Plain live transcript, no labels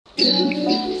Paper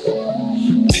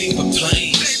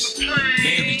planes,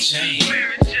 Mary Jane,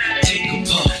 take a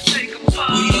puff.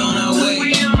 We on our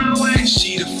way.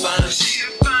 She the finest,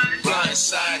 flying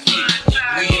sidekick.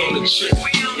 We on the trip,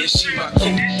 yeah, she my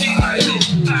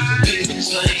co-pilot. Paper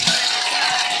planes.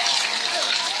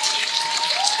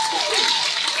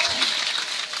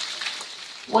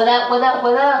 What up, what up,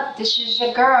 what up? This is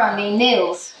your girl named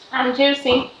Nils. I'm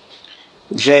Juicy.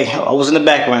 Jay, I was in the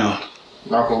background.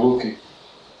 Nakaluki.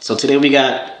 So today we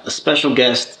got a special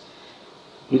guest.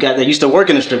 We got that used to work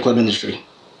in the strip club industry.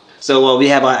 So we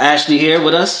have Ashley here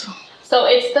with us. So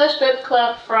it's the strip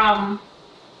club from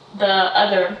the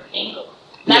other angle.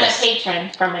 Not Yes. a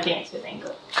patron from a dancer's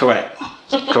angle. Correct.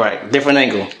 Correct. Different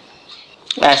angle.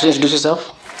 Ashley, introduce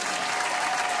yourself.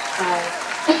 Hi.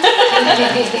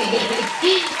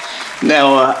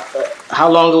 Now, how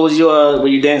long ago was were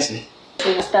you dancing?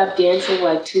 I stopped dancing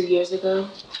like 2 years ago.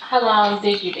 How long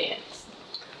did you dance?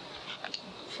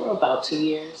 For about 2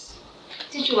 years.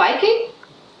 Did you like it?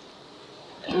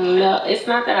 No, it's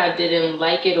not that I didn't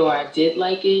like it or I did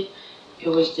like it. It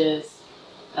was just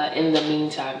in the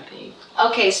meantime thing.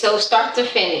 Okay, so start to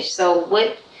finish. So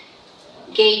what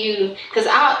gave you, because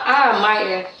I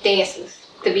admire dancers,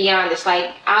 to be honest.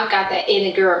 Like, I got that in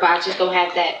the girl, but I just don't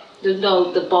have that,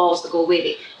 the balls to go with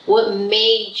it. What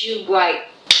made you like,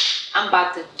 I'm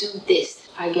about to do this?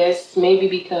 I guess maybe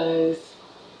because,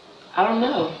 I don't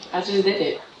know, I just did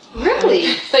it.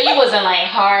 Really? So you wasn't like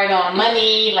hard on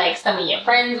money, like some of your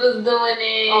friends was doing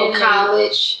it. On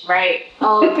college, Right.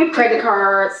 on credit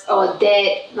cards, or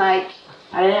debt, like,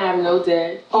 I didn't have no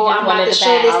debt. oh, I'm about to show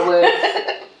I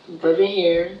was living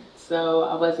here, so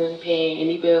I wasn't paying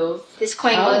any bills.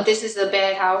 Disclaimer, this is a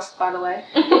bad house, by the way.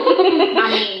 I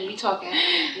mean, we talking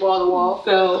wall to wall.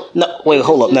 So No, wait,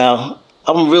 hold up. Now,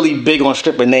 I'm really big on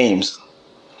stripper names.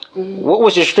 What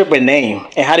was your stripper name,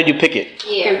 and how did you pick it?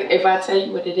 Yeah. if I tell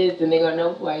you what it is, then they're gonna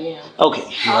know who I am. Okay.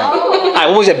 Oh. All right,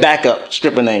 what was your backup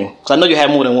stripper name? Because I know you had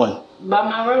more than one. By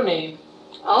my real name.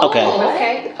 Oh, Okay.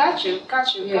 okay. Got you.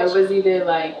 Yeah, it was either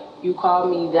like you call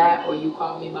me that or you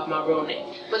call me by my real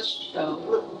name. But you So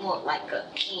look more like a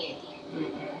candy.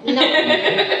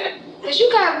 No. Because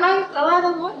you got like a lot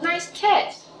of nice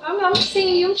tats. I'm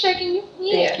seeing you, I'm checking you.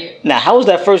 Yeah. thank you. Now, how was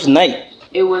that first night?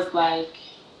 It was like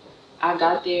I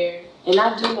got there and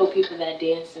I do know people that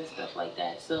dance and stuff like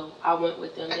that. So I went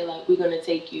with them. They're like, we're gonna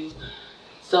take you.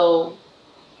 So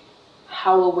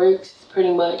how it works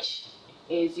pretty much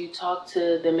is you talk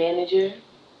to the manager.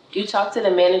 You talk to the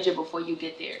manager before you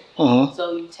get there. Mm-hmm.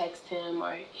 So you text him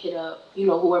or hit up,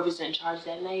 whoever's in charge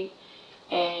that night.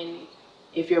 And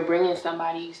if you're bringing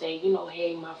somebody, you say,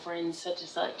 hey, my friend such and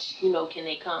such, can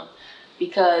they come?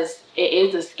 Because it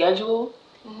is a schedule,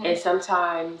 and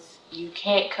sometimes you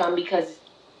can't come because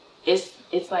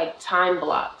it's like time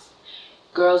blocks.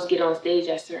 Girls get on stage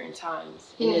at certain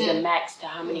times, and there's a max to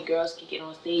how many girls can get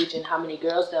on stage and how many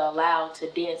girls they're allowed to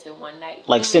dance in one night.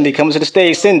 Like Cindy coming to the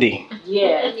stage, Cindy.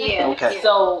 Yeah. Yeah. Okay.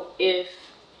 So if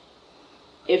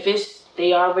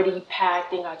they already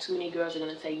packed and got too many girls, they're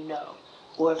gonna tell you no.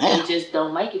 Or if they just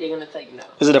don't like it, they're gonna tell you no.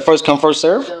 Is it a first come, first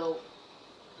serve? So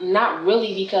not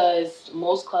really, because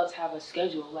most clubs have a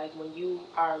schedule. Like when you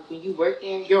work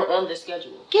there, you're on the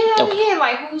schedule. Get out of here.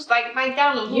 Like, who's like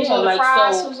McDonald's? Who's on the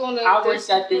fries? Who's on the... I worked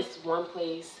at this one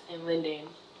place in Linden.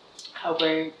 I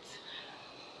worked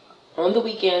on the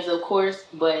weekends, of course,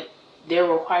 but their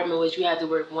requirement was you had to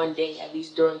work one day at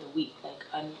least during the week,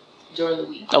 during the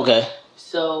week. Okay.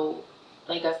 So,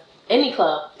 any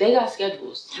club, they got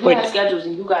schedules. You Wait. got schedules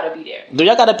and you gotta be there. Do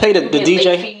y'all gotta pay the You get DJ?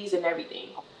 late fees and everything.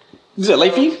 Is it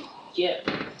late fee? Yeah.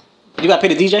 You gotta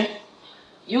pay the DJ?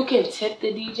 You can tip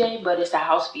the DJ, but it's a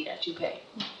house fee that you pay.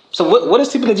 So what does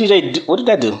tipping the DJ do? What did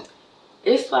that do?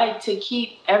 It's like to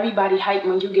keep everybody hyped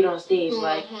when you get on stage.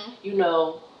 Like,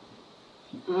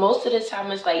 most of the time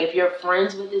it's like if you're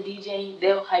friends with the DJ,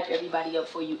 they'll hype everybody up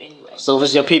for you anyway. So if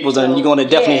it's your people, then So, you're gonna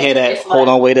definitely yeah, hear that. it's Hold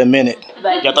like- on, wait a minute.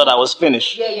 Like, Y'all thought I was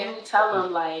finished. Yeah, you tell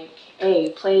them like,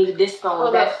 hey, play this song,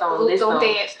 Hold that up. song, Luke, this don't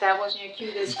song. dance. That wasn't your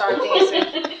cue to start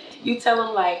dancing. You tell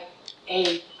them like,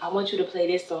 hey, I want you to play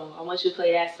this song. I want you to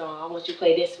play that song. I want you to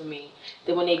play this for me.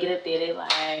 Then when they get up there, they're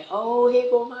like, oh, here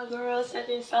go my girl, such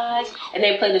and such. And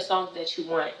they play the songs that you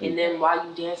want. And then while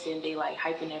you dancing, they like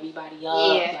hyping everybody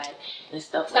up, and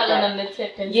stuff like that. Telling them to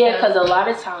tip and Yeah, stuff. because a lot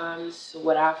of times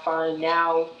what I find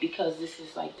now, because this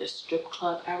is like the strip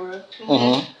club era,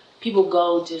 people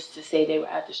go just to say they were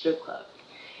at the strip club.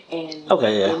 And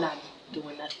they're not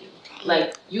doing nothing.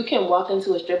 Like, you can walk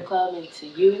into a strip club and to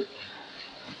you,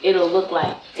 it'll look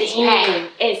like, It's dang,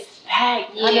 packed. it's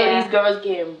packed. I know Yeah. these girls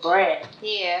getting bread,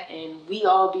 Yeah. and we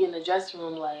all be in the dressing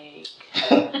room like,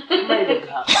 I'm ready to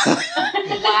go.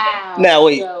 Wow. Now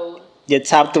wait, So your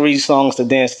top 3 songs to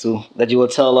dance to that you will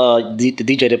tell the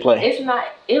DJ to play. it's not.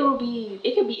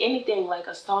 It could be anything. Like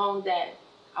a song that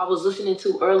I was listening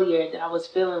to earlier that I was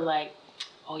feeling like,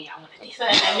 oh yeah, I want to dance.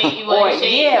 Something that make you Or want to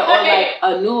shake. yeah, or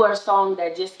like a newer song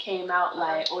that just came out.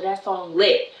 Like, oh, that song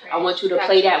lit. I want you to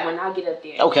play that when I get up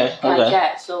there. Okay, Like okay.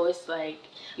 that. So it's like,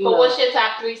 you But know. what's your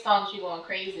top 3 songs you going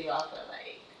crazy off of?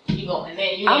 Like, you going, and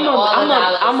then you I'm need all the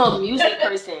dollars. I'm a music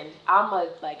person. I'm a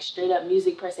like straight up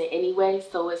music person anyway.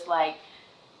 So it's like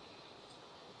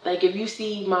if you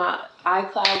see my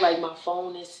iCloud, like my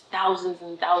phone is thousands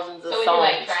and thousands of So songs.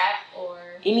 you like trap or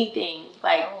Anything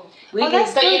like oh. we can.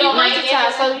 That's So you don't like versatile.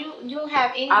 dancing? So you don't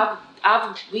have any.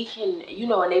 We can, you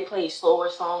know, and they play slower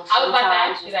songs I was about to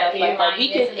sometimes ask and you that. stuff Do you like that. mind We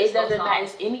can. dancing to It slow doesn't matter.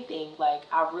 songs? It's anything. Like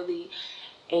I really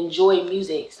enjoy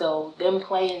music, so them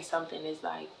playing something is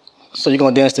like. So you're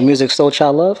gonna dance to music Soul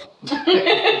Child Love?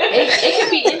 It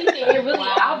could be anything. It really.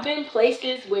 Wow. I've been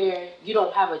places where you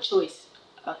don't have a choice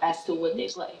as to what they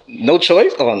play. No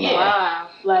choice? Oh no. Yeah. Wow.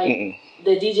 Like Mm-mm.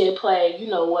 the DJ play, you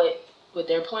know what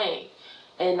they're playing,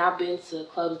 and I've been to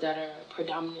clubs that are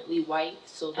predominantly white,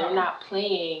 so they're not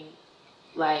playing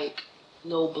like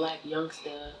no black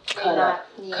youngster cut up.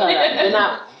 They're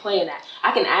not playing that.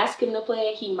 I can ask him to play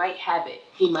it. He might have it.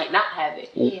 He might not have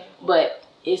it. Yeah. But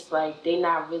it's like they're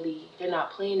not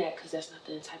playing that because that's not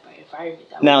the type of environment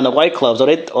that Now in the white clubs, are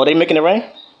they making it rain?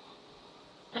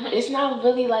 It's not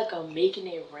really like a making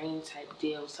it rain type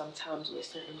deal sometimes with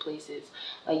certain places.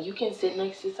 Like you can sit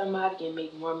next to somebody and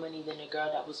make more money than a girl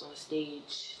that was on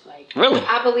stage, like Really?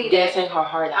 I believe that. dancing her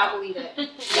heart I out. believe that.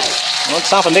 No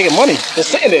time for making money. Just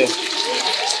sitting there.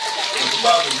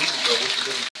 About the music though, what's the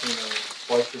difference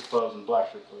between white strip clubs and black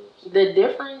strip clubs? The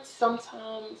difference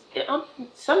sometimes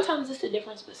it's a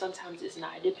difference, but sometimes it's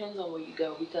not. It depends on where you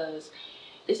go because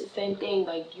it's the same thing.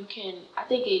 Like I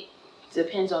think it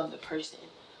depends on the person.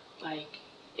 Like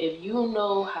if you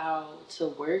know how to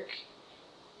work,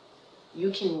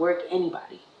 you can work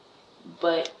anybody.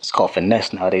 But It's called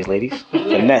finesse nowadays, ladies.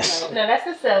 Finesse. like, No, that's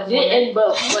a sales yeah, woman. and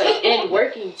but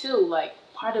working too, like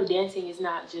part of dancing is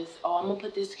not just, oh, I'm gonna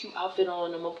put this cute outfit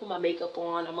on, I'm gonna put my makeup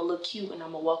on, I'm gonna look cute and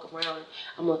I'm gonna walk around,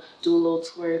 I'm gonna do a little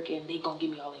twerk and they gonna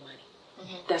give me all their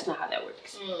money. That's not how that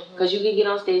works. Because you can get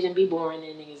on stage and be boring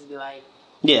and niggas be like,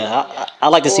 Yeah, I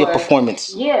like to see a Or-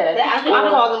 performance. yeah, I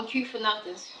call them cute for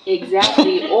nothing.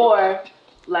 exactly. Or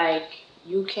like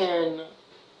you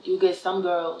get some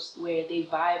girls where they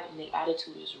vibe and their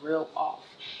attitude is real off,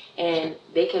 and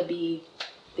they could be,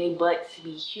 they butts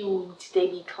be huge, they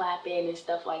be clapping and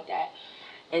stuff like that,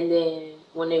 and then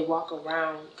when they walk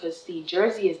around, because see,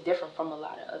 Jersey is different from a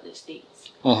lot of other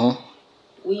states.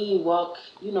 We walk,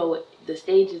 you know, the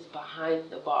stage is behind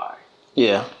the bar,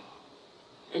 Yeah.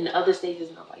 and the other states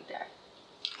is not like that.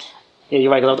 Yeah,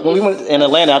 you're right. 'Cause when we went in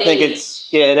Atlanta, I think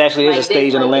it actually is a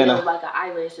stage in they turn it Atlanta. up like an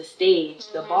island, it's a stage.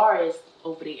 The bar is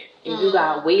over there, and you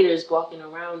got waiters walking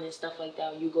around and stuff like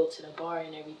that. When you go to the bar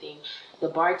and everything, the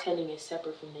bartending is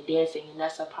separate from the dancing, and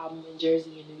that's a problem in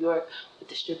Jersey and New York with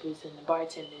the strippers and the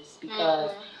bartenders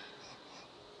because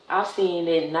I've seen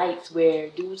it nights where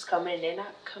dudes come in, they're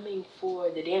not coming for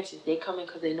the dances, they come in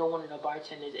because they know one of the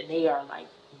bartenders, and they are like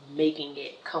making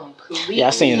it completely. Yeah,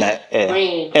 I seen that. Yeah.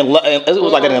 rain And it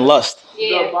was like that in Lust.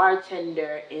 Yeah. the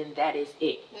bartender, and that is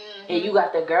it. And you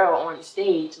got the girl on the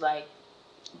stage like,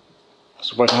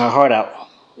 She's working her heart out.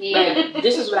 Yeah. like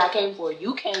this is what I came for.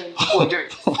 You came for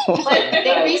drinks. But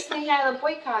they recently had a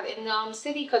boycott in the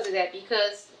city because of that.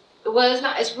 Because it's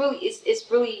not.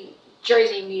 It's really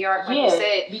Jersey and New York, like you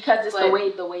said. because it's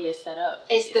but the way it's set up.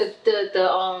 It's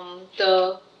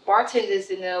the bartenders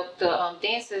and the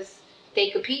dancers. They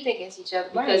compete against each other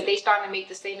because Right. they starting to make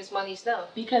the same as money as them.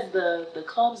 Because the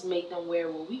clubs make them wear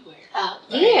what we wear.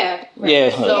 Yeah. Yeah.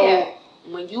 So Yeah.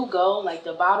 when you go, like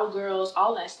the bottle girls,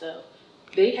 all that stuff,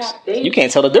 they You can't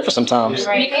tell the difference sometimes.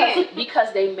 Right.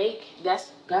 because they make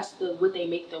that's what they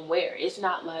make them wear. It's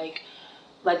not like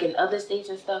in other states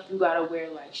and stuff, you gotta wear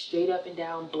like straight up and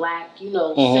down black, you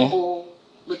know, simple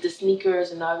with the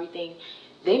sneakers and everything.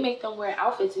 They make them wear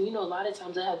outfits, and you know, a lot of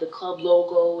times they have the club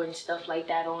logo and stuff like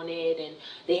that on it, and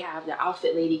they have the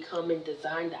outfit lady come and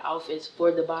design the outfits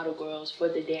for the bottle girls, for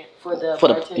the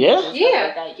bartenders, yeah? and stuff Yeah.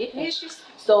 like that. Yeah. It's just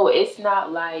So it's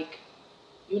not like,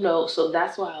 you know, so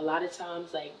that's why a lot of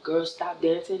times like girls stop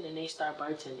dancing and they start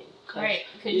bartending. 'Cause Right.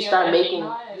 'Cause you don't start actually making know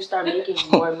how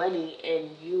to- more money,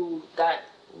 and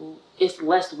it's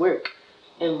less work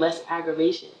and less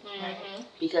aggravation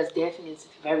because dancing is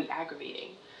very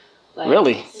aggravating. Like,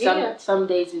 Really? Some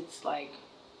days it's like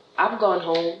I've gone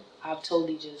home, I've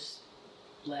totally just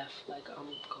left. Like, I'm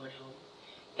going home.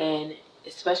 And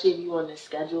especially if you on the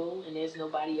schedule and there's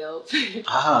nobody else,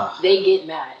 they get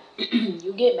mad.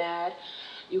 You get mad.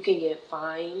 You can get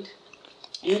fined.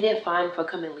 You get fined for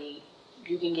coming late.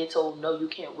 You can get told, no, you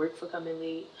can't work for coming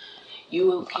late.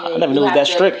 I never knew it was that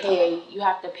strict. You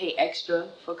have to pay extra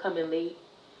for coming late.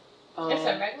 It's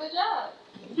a regular job.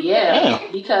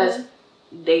 Yeah, because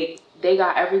they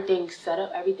got everything set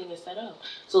up. Everything is set up.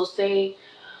 So say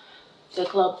the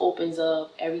club opens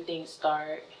up, everything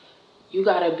start. You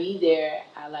gotta be there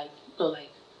at like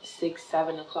 6,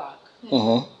 7 o'clock.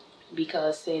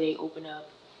 Because say they open up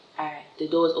the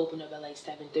doors open up at like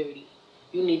 7:30.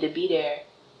 You need to be there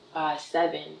by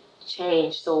 7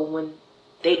 change. So when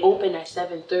they open at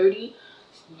 7:30,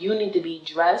 you need to be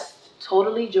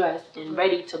totally dressed and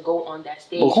ready to go on that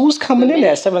stage. Well, who's coming in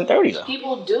at 7:30 though?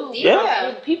 People do.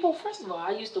 Yeah. People, first of all,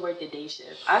 I used to work the day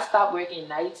shift. I stopped working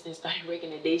nights and started working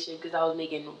the day shift because I was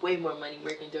making way more money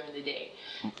working during the day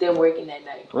than working at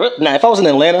night. Now, if I was in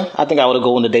Atlanta, I think I would have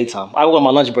go in the daytime. I would go on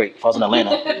my lunch break if I was in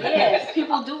Atlanta. Yes,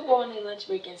 people do go on their lunch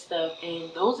break and stuff,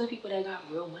 and those are people that got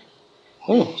real money.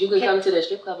 You can come to the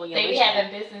strip club on your lunch They be break.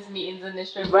 having business meetings in the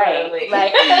strip club. Right.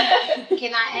 Like,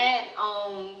 Can I add,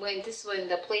 when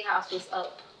the Playhouse was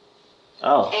up?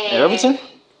 Oh, And- in Irvington?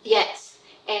 Yes.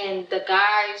 And the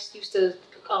guys used to,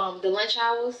 the lunch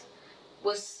hours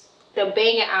was the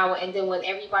banging hour. And then when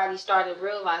everybody started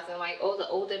realizing, like, oh, the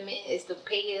older men is the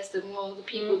payers, the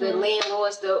people, the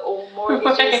landlords, the old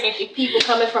mortgages, people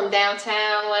coming from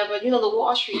downtown, whatever, the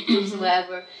Wall Street dudes,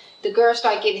 whatever, the girls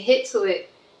started getting hit to it.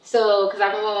 So, because I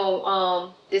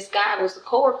remember this guy I was the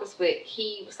co-workers with,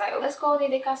 he was like, oh, let's go there,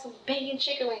 they got some banging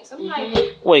chicken wings. I'm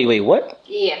like, Wait, what?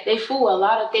 yeah. they fool a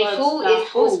lot of They clubs. food got is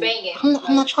who's banging.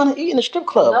 I'm not trying to eat in the strip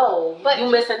club. No, But- but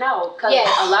you missing out because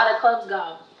Yes. a lot of clubs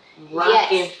got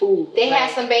rocking Yes. food. They had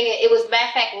Like, some banging. It was, matter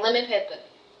of fact, lemon pepper.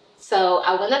 So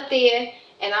I went up there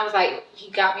and I was like, he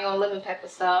got me on lemon pepper.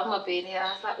 So I'm up in there.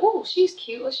 I was like, ooh, she's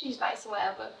cute or she's nice or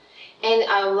whatever. And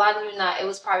a lot of you not, it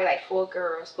was probably like 4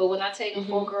 girls. But when I tell you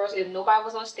 4 girls, if nobody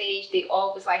was on stage, they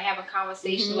all was like having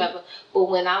conversation, whatever. But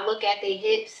when I look at their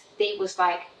hips, they was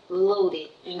like loaded.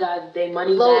 and got their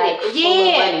money Loaded. back.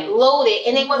 Yeah, loaded.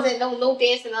 And they wasn't no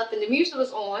dancing up and the music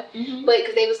was on. Mm-hmm. But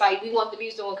because they was like, we want the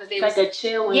music on because they It's was like a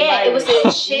chill yeah, it was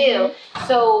environment. a chill.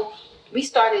 So we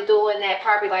started doing that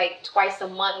probably like twice a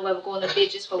month. We were going to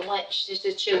bitches for lunch just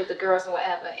to chill with the girls and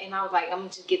whatever. And I was like, I'm gonna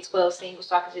just get 12 singles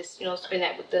so I can just spend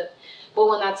that with the. But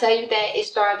when I tell you that, it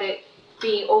started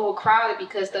being overcrowded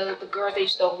because the girls, they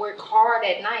used to work hard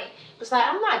at night. It's like,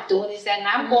 I'm not doing this at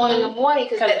night. I'm going in the morning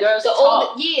because girls the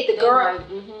talk. older, the girl. Like,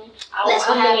 That's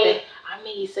what happened. I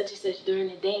made such and such during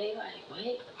the day. They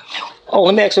like, what? Oh,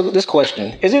 let me ask you this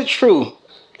question. Is it true,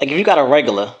 like if you got a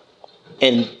regular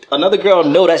and another girl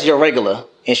know that's your regular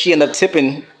and she end up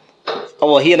tipping,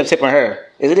 he end up tipping her,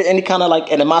 is it any kind of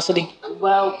like animosity?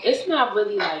 Well, it's not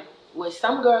really like, with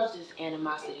some girls it's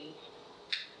animosity.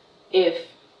 If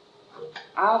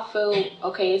I feel,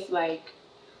 okay, it's like,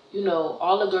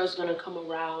 all the girls gonna come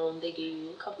around, they give you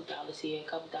a couple dollars here, a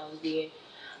couple dollars there,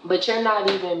 but you're not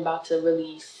even about to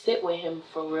really sit with him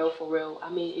for real. I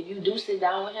mean, if you do sit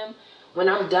down with him, when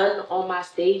I'm done on my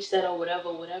stage set or whatever,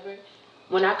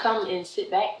 when I come and sit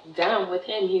back down with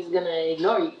him, he's gonna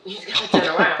ignore you. He's gonna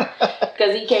turn around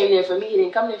because he came there for me. He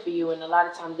didn't come there for you, and a lot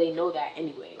of times they know that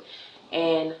anyway.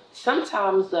 And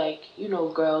sometimes, like,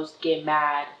 girls get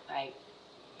mad, like,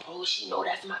 oh, she know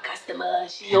that's my customer.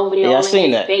 She's over there Yeah, I all seen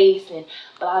in his that. face and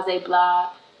blah, blah, blah.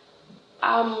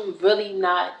 I'm really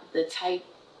not the type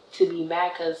to be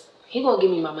mad because he gonna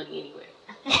give me my money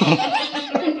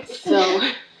anyway. So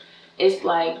it's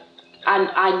like,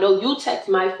 I know you text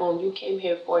my phone, you came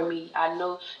here for me. I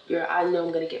know I'm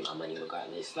gonna get my money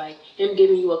regardless. Like, him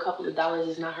giving you a couple of dollars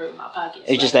is not hurting my pockets.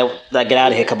 It's just that get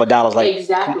out of here, couple of dollars, like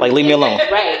Exactly. like leave me alone.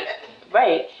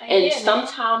 Right. And get it.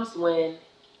 sometimes when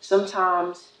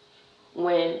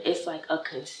it's like a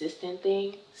consistent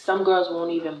thing, some girls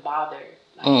won't even bother.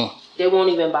 Like, they won't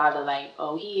even bother, like,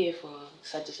 oh, he here for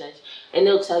such and such. And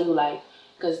they'll tell you, like,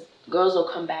 because girls will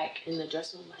come back in the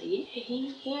dressing room, like, yeah,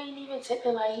 he ain't even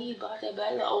tipping, like, he bought that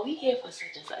bag. Like, oh, we here for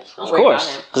such and such. Don't Of worry course,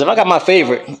 about him. because if I got my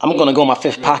favorite, I'm gonna go in my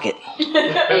 5th pocket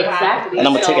Exactly. and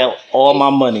I'm gonna take out all my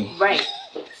money. Right.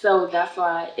 So that's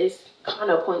why it's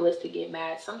kind of pointless to get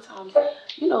mad. Sometimes,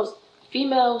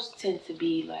 females tend to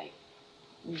be like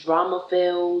drama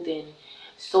filled and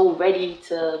so ready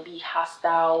to be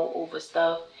hostile over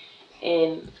stuff.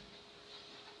 And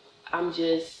I'm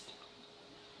just,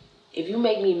 if you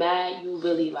make me mad, you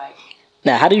really like,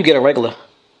 Now, how do you get a regular?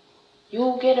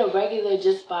 you'll get a regular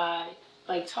just by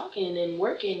like talking and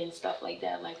working and stuff like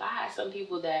that. Like, I had some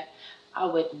people that I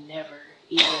would never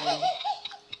even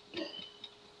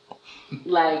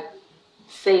like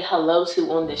say hello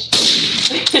to on the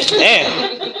street.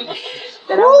 Damn.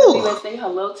 That I wouldn't even say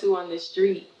hello to on the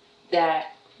street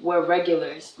that were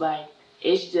regulars. Like,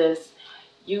 it's just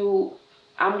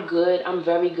I'm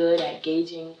very good at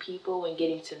gauging people and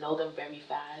getting to know them very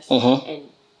fast and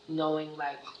knowing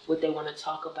like what they want to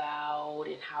talk about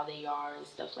and how they are and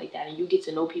stuff like that. And you get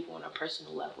to know people on a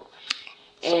personal level.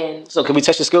 And So can we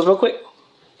test your skills real quick?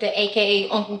 The AKA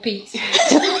Uncle Pete.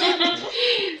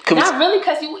 not really,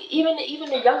 because even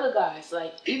the younger guys,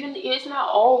 like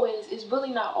it's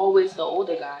really not always the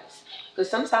older guys, because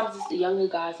sometimes it's the younger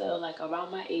guys that are like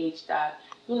around my age that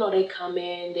they come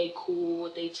in, they cool,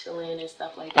 they chilling and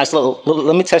stuff like that. All right, so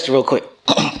let me test you real quick.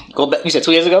 Go back. You said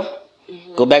 2 years ago.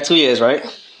 Go back 2 years, right?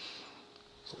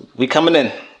 We coming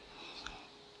in.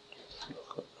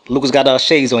 Lucas got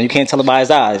shades on. You can't tell him by his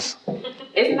eyes.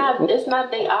 It's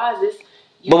not their eyes.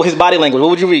 But with his body language, what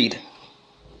would you read?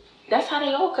 That's how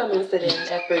they all come into them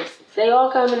at first. They all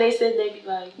come and they said they be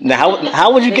like. Now,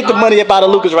 how would you get the money up out of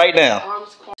Lucas right now?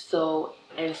 So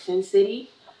in Sin City,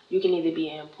 you can either be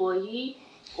an employee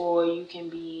or you can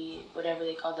be whatever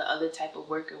they call the other type of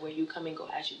worker, where you come and go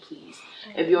as you please.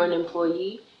 If you're an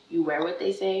employee, you wear what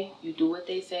they say, you do what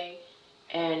they say,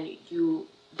 and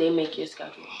they make your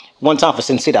schedule. One time for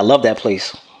Sin City, I love that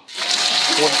place.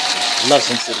 I love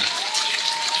Sin City.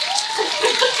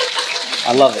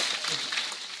 I love it.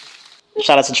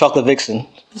 Shout out to Chocolate Vixen.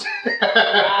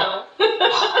 Wow.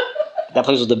 That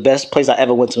place was the best place I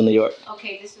ever went to in New York.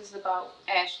 Okay, this is about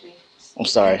Ashley. I'm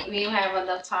sorry. We don't have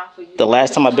enough time for you. The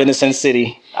last time I've been to Sin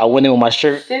City, I went in with my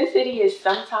shirt. Sin City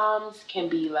sometimes can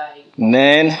be like.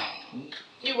 Man,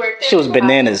 You worked she was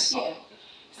bananas. Yeah.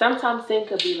 Sometimes Sin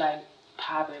could be like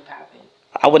popping.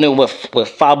 I went in with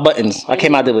 5 buttons. I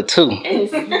came out there with 2. And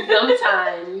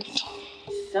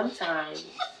sometimes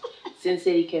Sin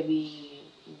City can be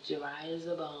dry as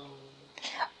a bone.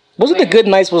 Was it the good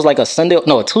nights was like a Sunday?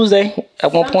 No, a Tuesday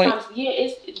at one point? Yeah,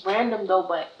 it's random though,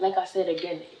 but like I said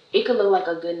again, it could look like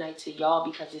a good night to y'all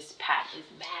because it's packed. It's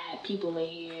mad people in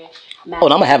here. Oh, and I'm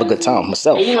going to have a good time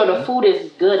myself. And the food is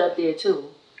good up there too.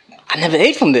 I never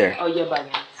ate from there. Oh, you're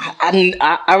bugging.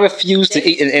 I refuse to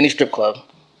eat in any strip club.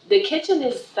 The kitchen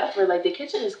is separate. Like, the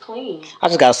kitchen is clean. I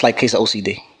just got a slight case of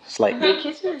OCD. Slight. The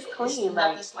kitchen is clean.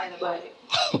 Nothing slight about it.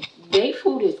 Their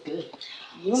food is good.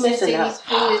 You Sin missing out. City's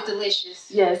food is delicious.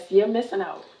 Yes, you're missing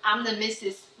out. I'm the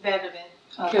Mrs. Beverman.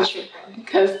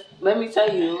 Because let me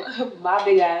tell you, my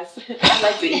big ass, I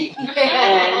like to eat.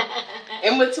 And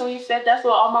in between set, that's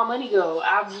where all my money go.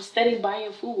 I'm steady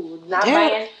buying food, not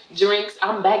buying drinks.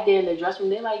 I'm back there in the dressing room.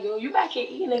 They're like, yo, you back here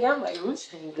eating again? I'm like,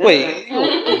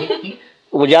 wait.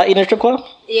 Would y'all eat in a strip club?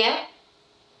 Yeah,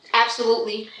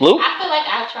 absolutely. Luke? I feel like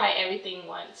I've tried everything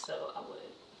once, so I would.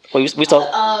 Wait, we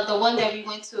saw. The one that we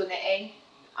went to in the A,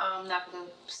 I'm not going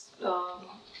to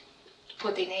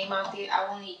put their name out there. I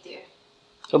won't eat there.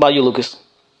 What about you, Lucas?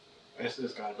 It's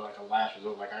just gotta be like a last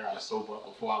resort. Like, I gotta sober up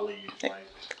before I leave. Like,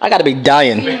 I gotta be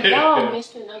dying. Y'all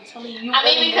missing. I'm telling you. I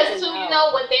mean, because too,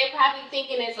 what they're probably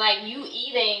thinking is like you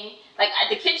eating. Like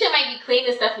the kitchen might be clean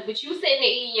and stuff, but you sitting there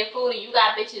eating your food and you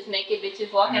got naked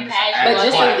bitches walking past you. But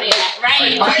just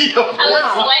right?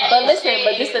 But listen,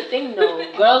 but this the thing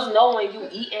though. Girls know when you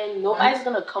eating, nobody's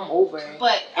gonna come over.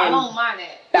 But I don't mind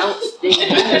that. Bounce their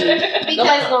booty.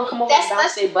 Nobody's gonna come over and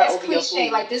bounce their butt over your cliche.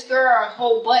 food. Like this girl, her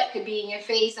whole butt could be in your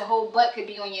face, her whole butt could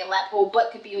be on your lap, whole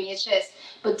butt could be on your chest.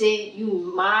 But then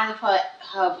you mind if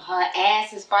her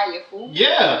ass is by your food?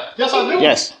 yeah, yes I do.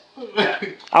 Yes.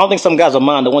 I don't think some guys will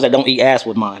mind. The ones that don't eat ass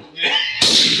would mind.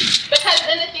 Because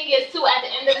then the thing is too, at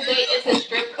the end of the day, it's a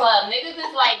strip club. Niggas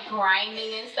is like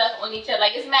grinding and stuff on each other.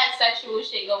 Like it's mad sexual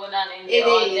shit going on in there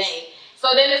all day. So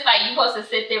then it's like you supposed to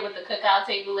sit there with the cookout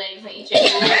table legs and eat your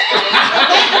food.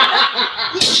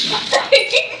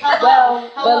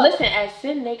 But listen, at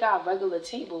Sin they got regular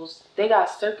tables. They got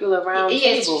circular round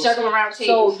tables. Circular round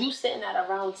tables. So you sitting at a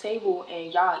round table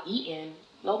and y'all eating.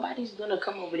 Nobody's gonna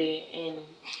come over there and.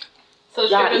 So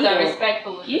strippers are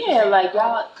respectful. Yeah, like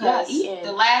y'all eating.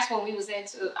 The last one we was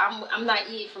into, I'm not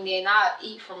eating from there, and I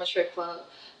eat from a strip club.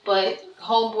 But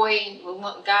homeboy,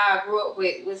 one guy I grew up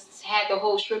with, had the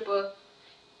whole stripper.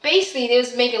 Basically, they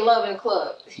was making love in the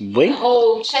club. Wait. The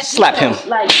whole chest. Slap him.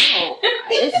 Like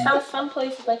it's some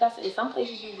places, like I said, some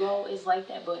places you go is like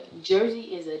that. But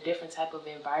Jersey is a different type of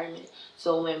environment.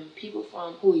 So when people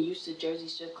from who are used to Jersey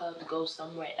strip club go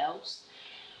somewhere else,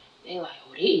 they like,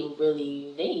 oh, they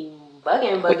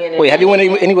bugging. Wait, have you went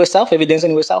anywhere south? Have you danced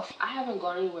anywhere south? I haven't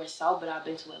gone anywhere south, but I've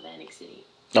been to Atlantic City.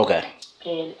 Okay.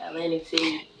 And Atlantic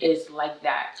City is like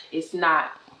that. It's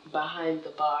not behind the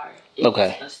bar.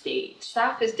 It's a stage.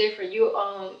 South is different. You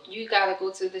gotta go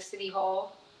to the city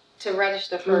hall to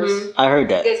register 1st. I heard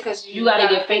that. Because You gotta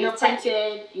get pay the tax.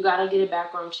 fingerprinted. You gotta get a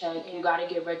background check. You gotta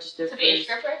get registered To be a first.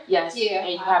 stripper? Yes. Yeah.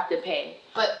 And you have to pay.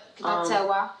 But can I tell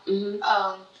why?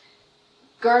 Mm-hmm.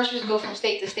 Girls just go from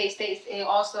state to state, and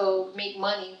also make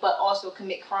money, but also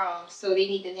commit crimes. So they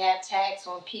need to have tax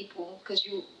on people, because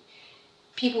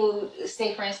people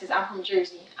say, for instance, I'm from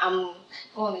Jersey. I'm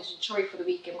going to Detroit for the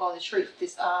week. I'm going to Detroit,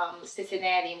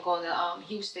 Cincinnati. I'm going to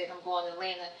Houston. I'm going to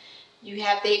Atlanta.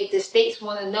 The states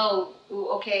want to know,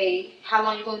 okay, how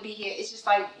long you're going to be here. It's just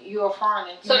like you're a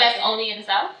foreigner. So that's only in the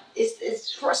South?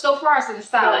 So far it's in the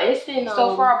South. No, it's in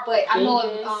so far, but I know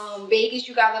Vegas. in Vegas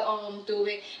you gotta do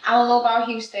it. I don't know about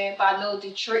Houston, but I know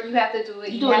Detroit you have to do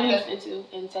it. You do it in have Houston too,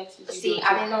 in Texas. You See, do it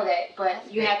I too. didn't know that, but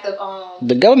you have to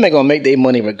The government gonna make their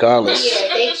money regardless. Yeah,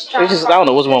 they just try It's just, I don't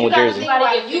know what's wrong with Jersey.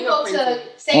 You go to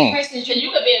say, for instance, So you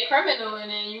could be a criminal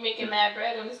and then you making mad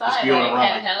bread on the side. Just be on a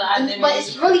run. but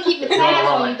it's really keeping tabs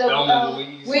on you though.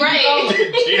 Where you go.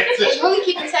 It's really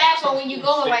keeping tabs on when you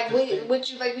going, like what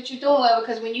you doing, whatever.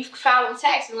 Because when you file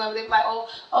taxes, whatever, they're like,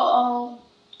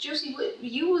 Juicy,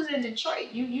 you was in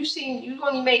Detroit. You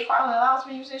only made $500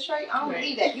 when you was in Detroit. I don't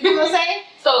believe that. You know what I'm saying?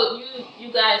 So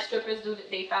you guys strippers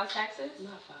they file taxes? I'm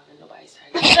not filing nobody's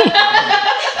taxes.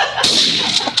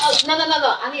 No.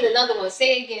 I need another one.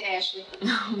 Say it again, Ashley.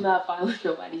 I'm not filing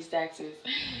nobody's taxes.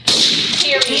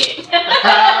 Period.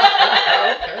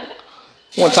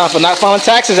 One time for not filing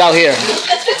taxes out here.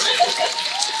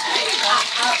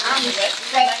 I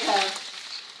respect her.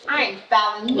 I ain't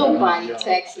filing nobody's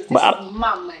taxes. This But is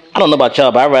my money. I don't know about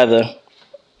y'all, but I'd rather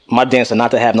my dancer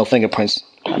not to have no fingerprints.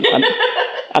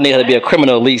 I need her to be a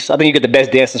criminal at least. I think you get the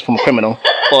best dancers from a criminal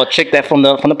or a chick that from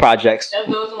the projects. Those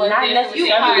ones Not dancing with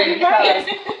necessarily, their because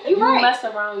heart. you mess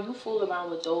around, you fool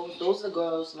around with those. Those are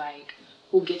girls like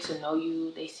who get to know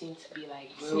you. They seem to be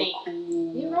like real Snake.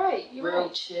 cool. You're right. Real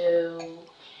chill.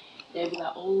 They be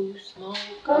like, oh, you smoke,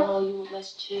 oh,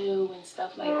 let's chill and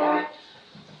stuff like that.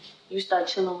 You start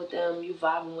chilling with them, you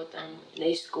vibing with them, and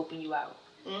they scoping you out.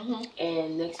 Mm-hmm.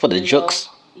 And next For thing the you know, jokes.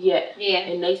 Yeah.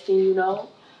 and next thing you know,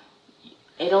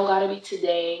 it don't gotta be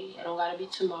today, it don't gotta be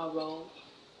tomorrow.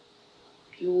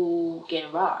 You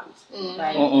getting robbed.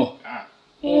 Like,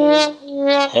 and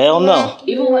Hell no.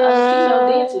 even with other female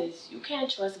dancers, you can't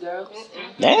trust girls. You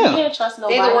Damn. can't trust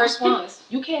nobody. They're the worst ones.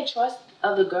 You can't trust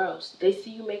other girls. They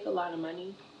see you make a lot of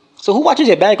money. So who watches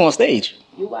your bag on stage?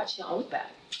 You watch your own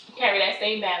back. Carry that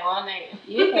same bag all night.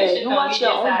 Yeah, you watch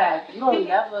your own back. You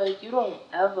don't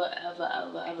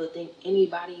ever think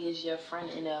anybody is your friend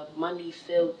in a money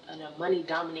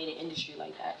dominated industry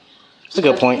like that. That's a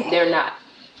good point. They're not.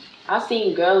 I've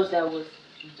seen girls that was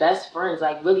best friends,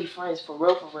 like really friends for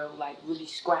real, like really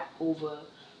scrap over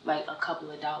like a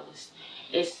couple of dollars.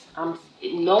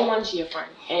 No one's your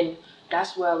friend, and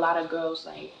that's where a lot of girls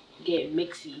like get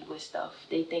mixy with stuff.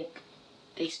 They think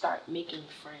they start making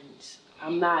friends.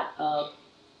 I'm not,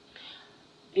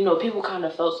 people kind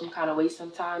of felt some kind of way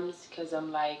sometimes because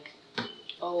I'm like,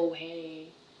 oh, hey.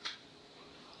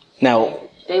 Now,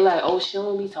 They like, oh, she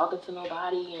don't be talking to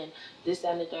nobody and this,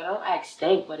 that, and the third. I don't act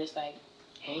stank, but it's like,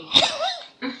 hey.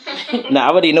 now I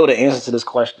already know the answer to this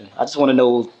question. I just want to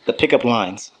know the pickup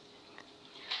lines.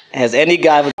 Has any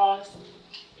guy ever...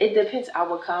 It depends. I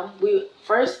will come.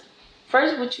 First,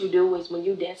 what you do is when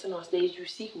you dancing on stage, you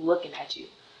see who's looking at you.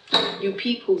 You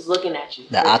peep who's looking at you.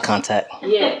 The eye contact.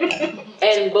 Yeah.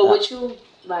 But what you,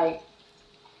 like,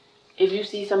 if you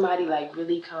see somebody, like,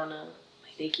 really kind of,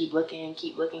 like, they keep looking,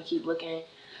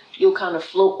 you'll kind of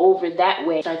float over that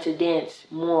way, start to dance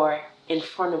more in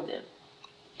front of them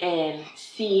and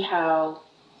see how,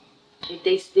 if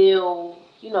they still,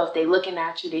 if they looking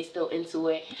at you, they still into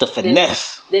it. The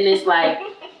finesse. Then it's like,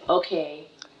 okay,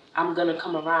 I'm going to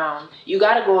come around. You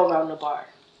got to go around the bar.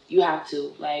 You have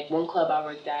to. Like, one club I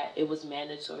worked at, it was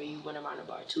mandatory. You went around the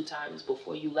bar 2 times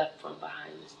before you left from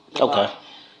behind the bar.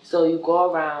 So you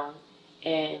go around,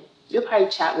 and you'll probably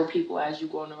chat with people as you're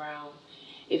going around.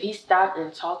 If he stopped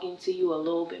and talking to you a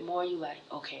little bit more, you like,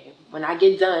 okay, when I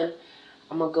get done,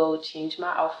 I'm going to go change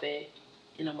my outfit,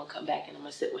 and I'm going to come back, and I'm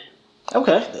going to sit with him.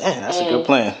 Okay. Damn, that's a good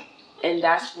plan. And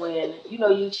that's when,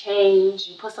 you change,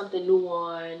 you put something new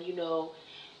on,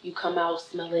 you come out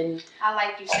smelling. I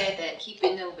like you said that. Keep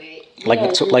it no babe. Like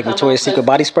Victoria's Secret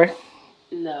body spray?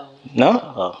 No. No?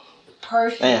 Oh.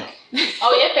 Perfect. Damn.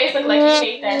 Oh, your face look like you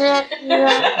hate that shit.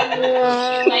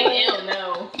 Like, ew,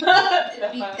 no.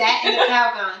 That and the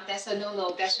Calgon, that's a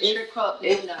no-no. That's a strip club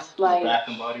no-no. Like, Bath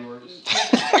and Body Works.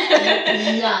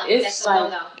 No, it's that's like, a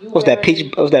no-no. What was that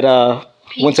peach? What was that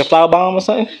winter flower bomb or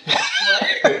something?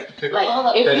 Like,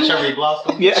 if That you, cherry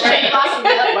blossom. Yeah. Cherry blossom,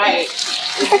 yeah, right.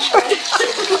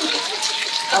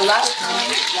 A lot of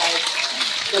times, like,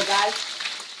 the guys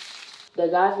The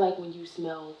guys like when you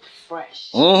smell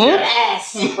fresh. Mm-hmm.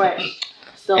 Yes. Fresh.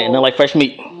 So Ain't nothing like fresh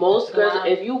meat. most girls, Wow.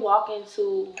 if you walk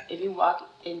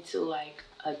into like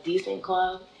a decent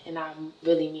club, and I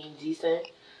really mean decent,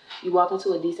 you walk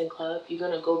into a decent club, you're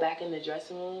gonna go back in the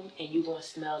dressing room and you're gonna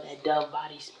smell that Dove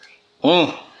body spray.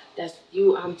 Mm. That's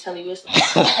you. I'm telling you, it's like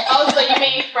Oh, so you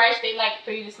mean fresh? They like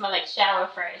for you to smell like shower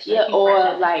fresh. Yeah, you or fresh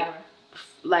out the like- shower.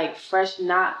 like fresh,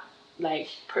 not like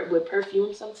with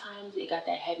perfume. Sometimes it got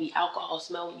that heavy alcohol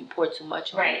smell when you pour too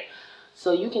much on Right. it.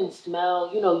 So you can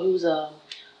smell, use a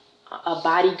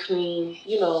body cream,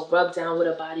 rub down with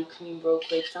a body cream real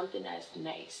quick, something that's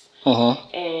nice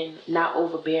Mm-hmm. and not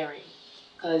overbearing.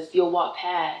 Cause you'll walk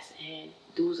past and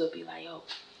dudes will be like, "Yo,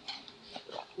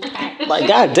 Like,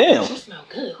 goddamn. you smell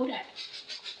good. Who that?"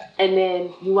 And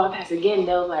then you walk past again,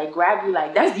 they'll like grab you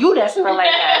like, "That's you that smell like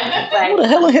that." Who the Like,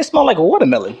 hell in here smell like a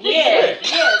watermelon? yeah.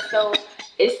 So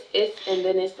it's and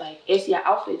then it's like it's your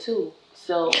outfit too.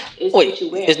 So it's Wait, what you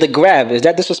wear. is the grab, is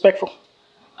that disrespectful?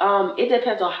 It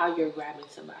depends on how you're grabbing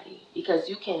somebody, because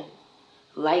you can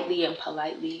lightly and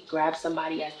politely grab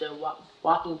somebody as they're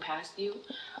walking past you,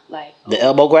 like The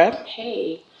elbow grab?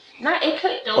 Hey, not it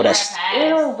could. Don't Or grab that's- ass. It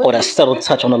don't Or that subtle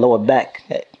touch on the lower back?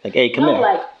 Like, hey, come No, here.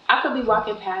 like I could be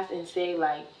walking past and say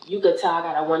like, you could tell I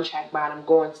got a one track bottom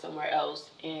going somewhere else,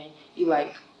 and you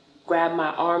like grab my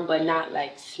arm, but not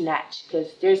like snatch,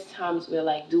 because there's times where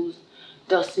like dudes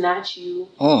they'll snatch you,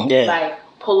 Yeah. like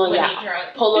pull on When your he drunk.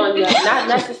 pull on your not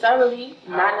necessarily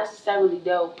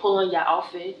they'll pull on your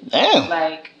outfit, Damn.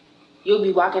 like you'll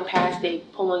be walking past, they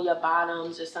pull on your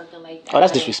bottoms or something like that. Oh,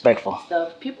 that's disrespectful.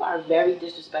 Stuff. People are very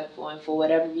disrespectful, and for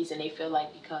whatever reason, they feel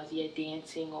like because you're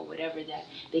dancing or whatever that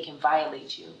they can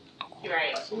violate you.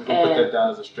 Right. So we can put that down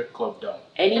as a strip club done.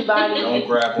 Anybody, Don't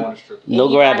grab on the strip club. No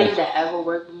anybody grabbing. that ever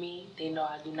worked with me, they know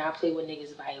I do not play with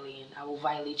niggas violating. I will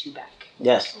violate you back.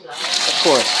 Yes, of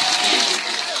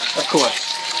course. Of course.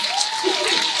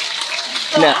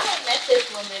 So Now- I had met this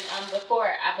woman before.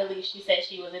 I believe she said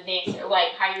she was a dancer, like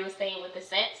how you were saying with the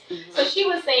scents. So she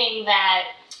was saying that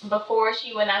before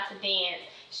she went out to dance,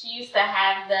 she used to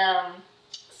have them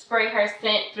spray her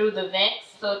scent through the vents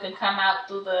so it could come out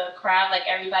through the crowd, like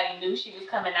everybody knew she was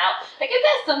coming out. Like, is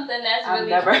that something that's I've really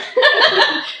never.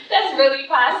 that's really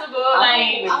possible?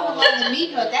 I Like, I would love to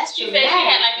meet her. That's she true. said she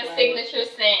had like a Right. signature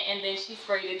scent, and then she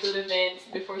sprayed it through the vents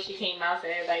before she came out, so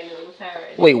everybody knew it was her.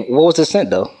 Wait, what was the scent,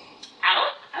 though? I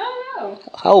don't know.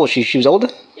 How old was she? She was older?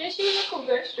 Yeah, she was a cool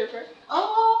girl stripper.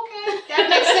 Oh, okay. That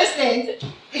makes sense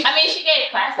then. I mean, she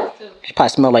gave classes too. She probably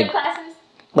smelled Like like classes.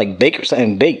 like bake or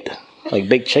something baked. Like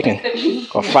baked chicken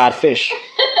or fried fish.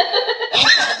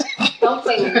 Don't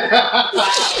play with me.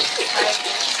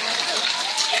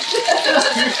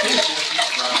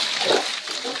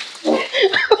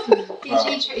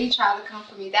 He tried to come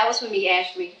for me. That was for me,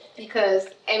 Ashley. Because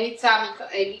every time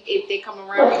if they come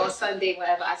around me on Sunday,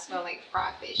 whatever, I smell like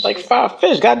fried fish. Like fried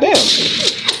fish, goddamn.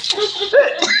 Shit.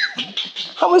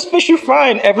 How much fish you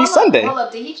frying every Sunday? Hold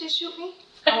up, did he just shoot me?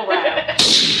 Oh wow.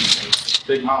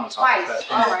 Big mama talk. Twice.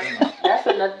 All right. That's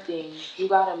another thing. You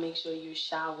gotta make sure you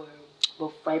shower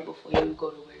right before you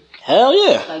go to work. Hell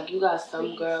yeah. Like you got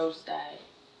some girls that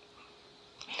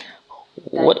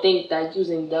What? think that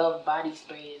using Dove body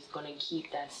spray is gonna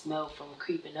keep that smell from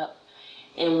creeping up.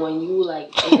 And when you like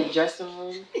in the dressing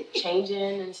room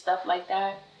changing and stuff like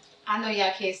that, I know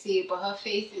y'all can't see it, but her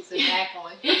face is back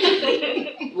on.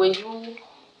 when you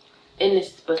in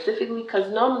this specifically,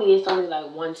 because normally it's only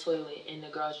like one toilet in the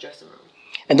girls' dressing room.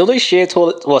 And do they share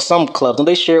toilet? Well, some clubs, do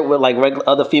they share it with like regular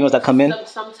other females that come in?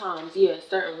 Sometimes, yeah,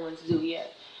 certain ones do, yeah.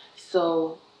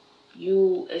 So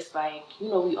it's like,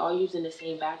 we all using the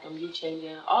same bathroom. You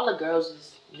changing. All the girls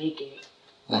is naked.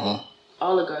 Mhm.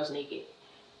 All the girls naked.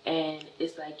 And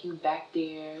it's like you back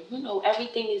there,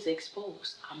 everything is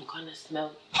exposed. I'm gonna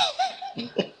smell you.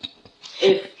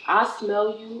 If I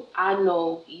smell you, I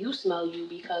know you smell you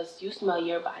because you smell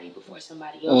your body before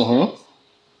somebody else Mhm. does.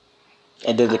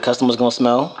 And then the customer's gonna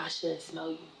smell. I shouldn't smell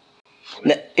you.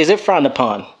 Now, is it frowned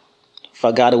upon for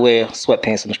a guy to wear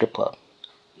sweatpants in the strip club?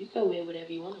 You can wear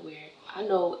whatever you want to wear. I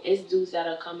know it's dudes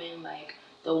that'll come in, like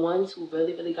the ones who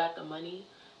really, really got the money,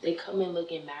 they come in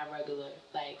looking mad regular,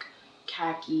 like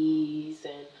khakis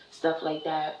and stuff like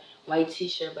that. White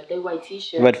t-shirt, but they white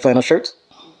t-shirt. Red flannel shirts?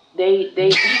 They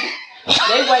they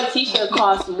white t-shirt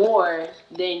costs more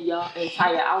than your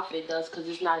entire outfit does because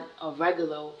it's not a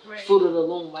regular Right. Fruit of the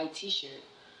Loom white t-shirt.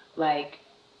 Like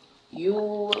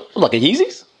you, Like a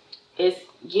Yeezys? it's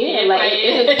Yeah, like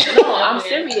right. no, I'm Yeah,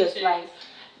 serious. shit. Like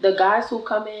the guys who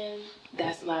come in,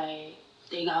 that's like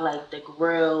they got like the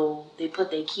grill. They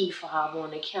put their key fob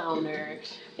on the counter.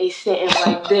 They sitting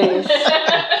like this,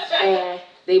 and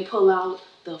they pull out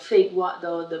the fake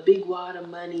the big wad of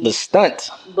money. The stunt.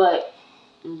 But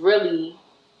really,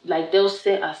 like they'll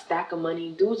set a stack of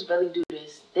money. Dudes really do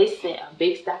this. They set a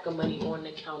big stack of money on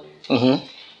the counter, Mm-hmm.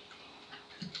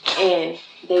 and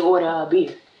they order a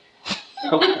beer.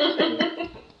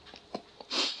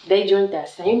 They drink that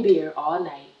same beer all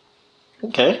night.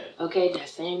 Okay. Okay, that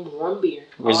same warm beer.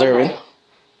 all Reserving. night.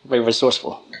 Very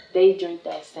resourceful. They drink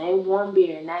that same warm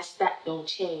beer, and that stack don't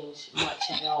change much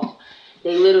at all.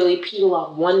 They literally peel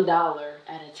off $1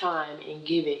 at a time and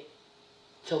give it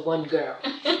to one girl.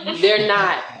 They're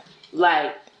not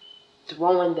like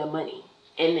throwing the money,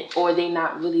 or they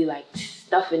not really like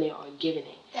stuffing it or giving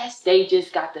it. They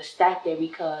just got the stack there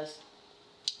because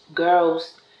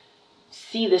girls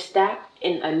see the stack,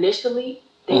 and initially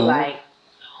they like,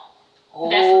 oh,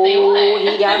 That's what they want.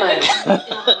 he got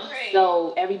money.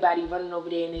 So everybody running over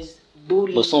there in his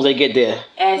booty, But as soon as they get there,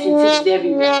 ass and titties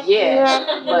everywhere.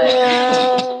 Yeah,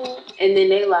 but and then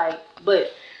they like,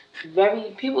 but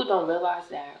people don't realize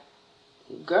that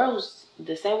girls,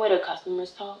 the same way the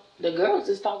customers talk, the girls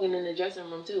is talking in the dressing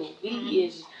room too. We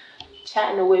is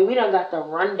chatting away. We done got the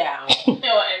rundown.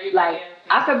 Like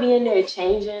I could be in there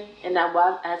changing, and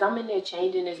as I'm in there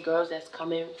changing, there's girls that's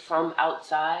coming from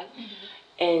outside.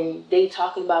 And they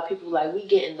talking about people like we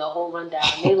getting the whole rundown.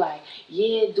 They like,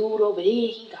 yeah, dude over here,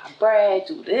 he got bread,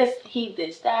 do this, he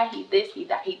this, that, he this, he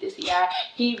that, he this, he that.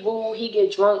 He rude, he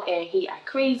get drunk and he act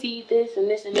crazy, this and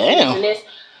this and this, Damn. and this.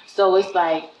 So it's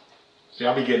like, See,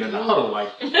 I'll be getting in the huddle like.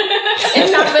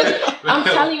 it's not really, I'm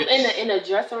telling you, in a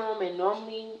dressing room, and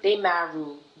normally they mad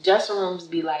rude. Dressing rooms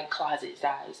be like closet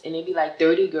size, and it be like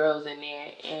 30 girls in there,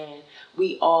 and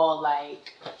we all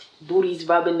like booties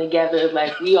rubbing together,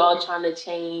 like we all trying to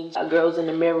change. Girls in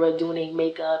the mirror doing their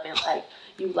makeup, and like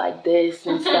you like this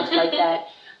and stuff like that.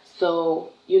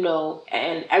 So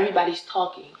and everybody's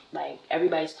talking. Like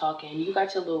everybody's talking. You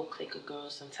got your little clique of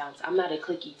girls sometimes. I'm not a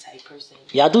cliquey type person.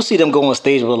 yeah, I do see them go on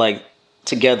stage with like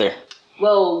together.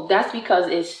 Well, that's because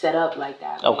it's set up like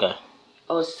that. Like, Okay.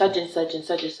 oh, such and such and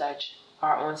such and such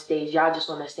are on stage. Y'all just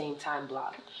on the same time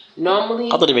block. Normally,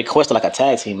 I thought they requested like a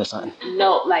tag team or something.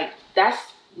 no, like that's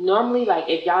normally like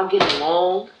if y'all get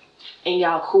along and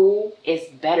y'all cool, it's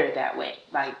better that way.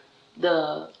 Like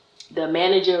the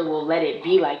manager will let it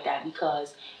be like that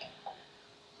because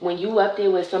when you up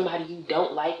there with somebody you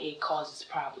don't like, it causes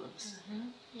problems.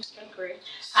 Agree.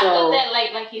 So, I thought that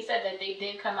like he said that they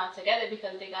did come out together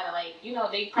because they gotta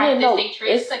they practice they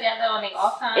tricks together on their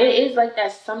off time. It is like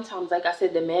that sometimes. Like I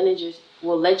said, the managers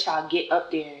will let y'all get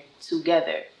up there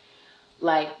together.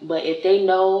 Like, but if they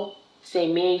know,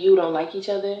 say me and you don't like each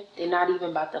other, they're not even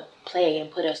about to play and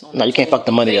put us on. No, you can't fuck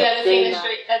the money You up. ever seen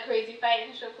a crazy fight in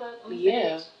the strip club?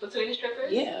 Yeah. Between the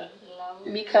strippers? Yeah.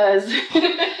 Love. Because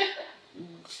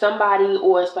somebody,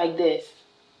 or it's like this,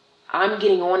 I'm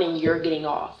getting on and you're getting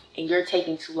off, and you're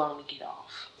taking too long to get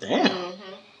off. Damn.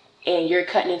 And you're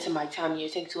cutting into my time, and you're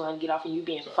taking too long to get off, and you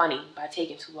being funny by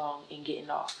taking too long and getting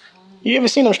off. You ever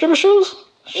seen them stripper shoes?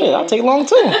 Shit, I'll take long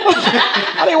too.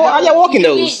 How y'all walking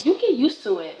those? You get used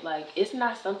to it. Like, it's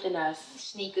not something that's...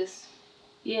 Sneakers.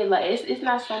 Yeah, like, it's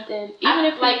not something... Even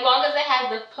if like long as it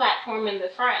has the platform in the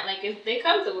front, like they're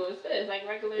comfortable. It's like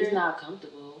regular. It's not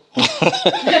comfortable.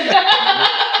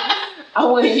 I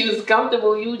wouldn't use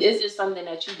comfortable. It's just something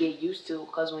that you get used to.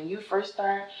 Because when you first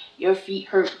start, your feet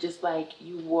hurt just like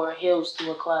you wore heels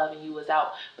to a club and you was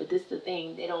out. But this is the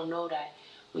thing. They don't know that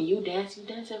when you dance, you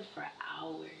dancing for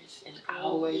hours and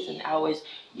hours and hours.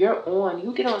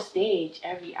 You get on stage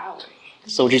every hour.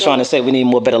 So what you trying to say? We need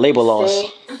more better labor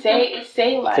laws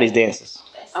Say like... for these dancers.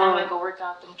 That sound like a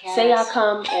workout, them cats. Say I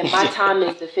come and my time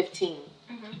is the 15.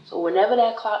 So whenever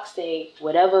that clock say,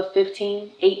 whatever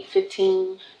 15,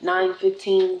 8:15,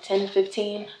 9:15,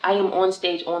 10:15, I am on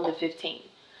stage on the 15.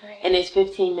 Right. And it's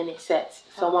 15-minute sets.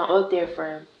 So I'm up there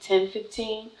from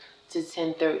 10:15 to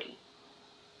 10:30.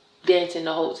 Dancing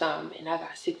the whole time. And I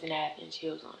got 6.5-inch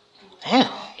heels on.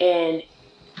 Damn. And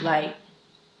like,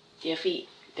 your feet,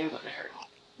 they're going to hurt.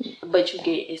 But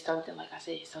it's something, like I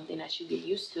said, it's something that you get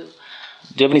used to. Do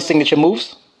you have any signature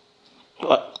moves?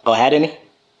 Or had any?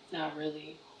 Not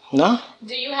really. No?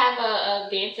 Do you have a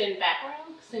dancing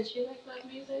background since you like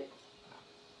music?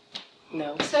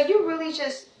 No. So you really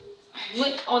just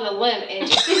went on a limb and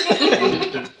just...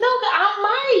 No, I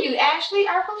admire you, Ashley.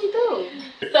 I really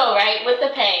do. So, right, with the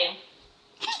pay,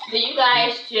 do you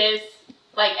guys just,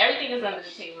 like, everything is under the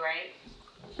table, right?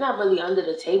 It's not really under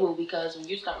the table because when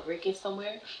you start working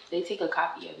somewhere, they take a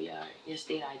copy of your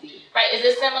state ID. Right, is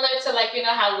it similar to, like, you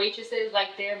know how waitresses,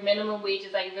 like, their minimum wage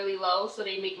is, like, really low, so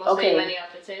they make most of their money off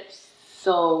the tips?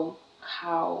 So,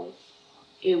 how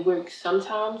it works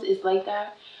sometimes is like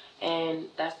that. and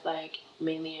that's like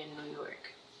mainly in New York.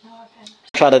 Oh, okay.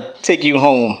 Try to take you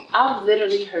home. I've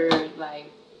literally heard like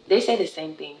they say the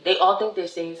same thing. They all think they're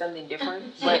saying something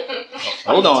different, but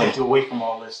Hold on. Take you away from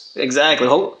all this. Exactly.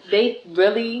 Hold. they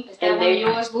really Is that one of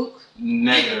yours, Luke?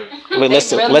 Negative. Wait,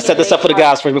 let's really set this up for the make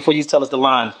guys first before you tell us the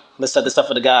line. Let's set this up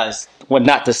for the guys. What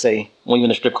not to say when you're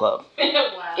in a strip club.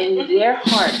 Wow. in their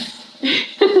hearts,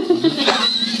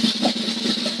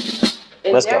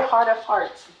 in Let's their go. heart of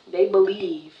hearts, they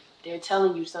believe they're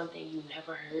telling you something you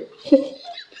never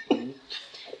heard.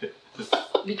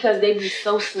 Because they be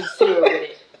so sincere with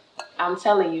it. I'm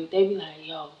telling you, they be like,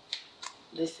 yo,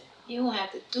 listen, You don't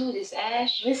have to do this,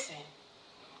 Ash. listen.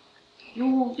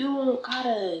 You don't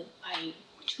gotta like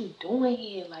what you doing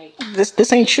here? Like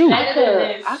This ain't you.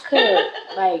 I could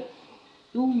like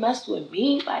you messed with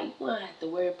me, like you don't have to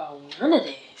worry about none of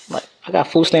this. Like, I got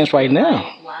food stamps right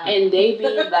now. Wow. And they be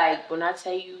like, when I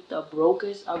tell you the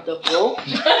brokest of the broke,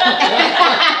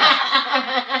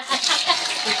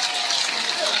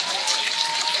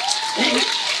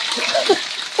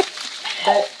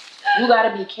 but you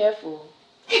gotta be careful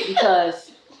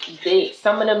because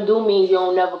some of them do mean you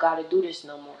don't never gotta do this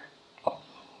no more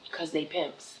because they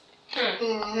pimps.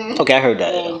 Mhm. Okay, I heard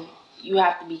that. And you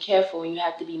have to be careful and you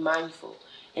have to be mindful,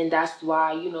 and that's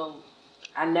why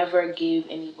I never gave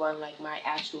anyone like my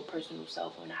actual personal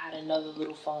cell phone. I had another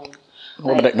little phone.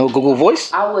 What about that? No Google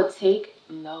Voice? I would take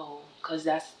because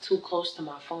that's too close to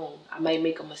my phone. I might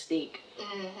make a mistake.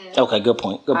 Mhm. Okay, good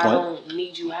point. Good I point. don't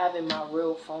need you having my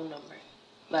real phone number.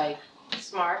 Like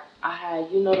Smart. I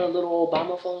had, the little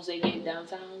Obama phones they get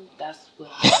downtown. That's what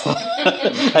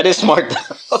That is smart.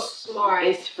 Smart.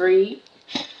 it's free,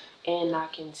 and I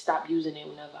can stop using it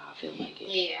whenever I feel like it.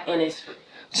 Yeah. And it's free.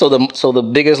 So the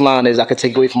biggest line is I could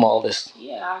take away from all this.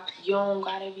 Yeah, you don't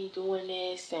gotta be doing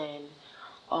this, and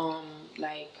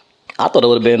like I thought it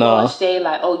would have been people say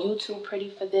like, oh, you too pretty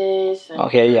for this. And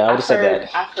okay, yeah, I would have said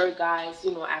that. I've heard guys,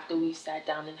 after we sat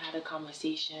down and had a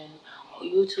conversation, oh,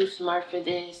 you too smart for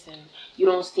this, and you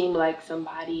don't seem like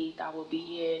somebody that would be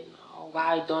here. Oh,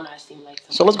 why don't I seem like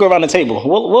somebody? So let's go around the table.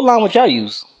 What line would y'all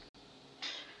use?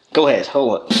 Go ahead.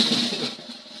 Hold up.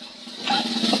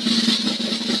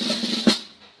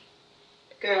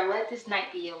 Girl, let this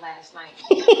night be your last night.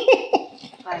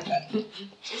 Like,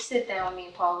 just sit down with me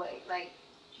and Paul. Like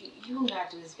you don't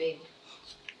gotta do this, baby.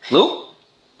 Luke?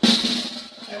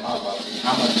 Damn, I was about to be,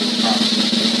 how much is how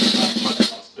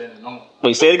much I'm spending on?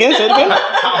 Wait, say it again.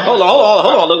 Hold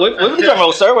on. Look, wait for the drum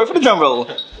roll, sir. Wait for the drum roll.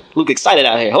 Luke excited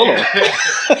out here. Hold on.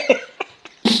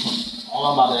 All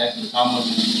I'm about to ask is how much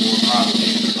is for a private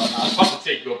game. So I'm about to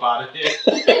take you up out of here.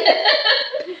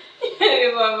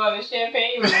 You want to go to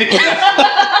champagne?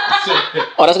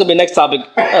 Oh, that's gonna be the next topic.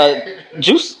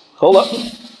 Juice. Hold up.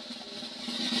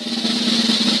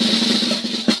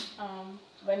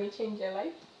 Let me change your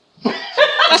life.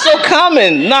 That's so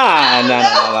common. Nah. I'm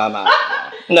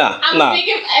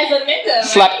speaking as a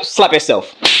nigga. Right? Slap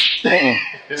yourself. Mm-mm.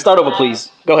 Start over, please.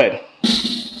 Go ahead. I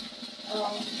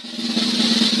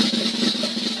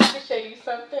can show you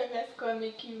something that's gonna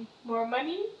make you more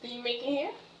money than you making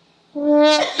here. I'm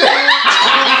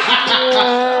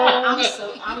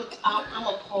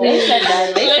appalled. They said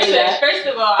that. They say Listen, that. first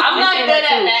of all, I'm not say good that at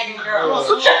too. nagging girls.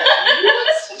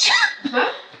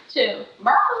 Chill.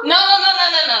 No.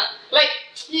 Like,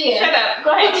 Yeah. shut up.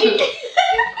 Go ahead.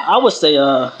 I would say,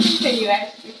 Can you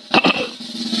actually?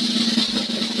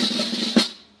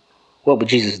 what would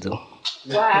Jesus do?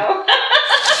 Wow.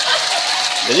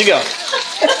 There you go.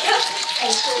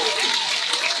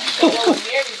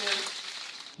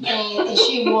 And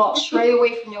she walked straight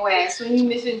away from your ass when you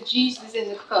missing Jesus in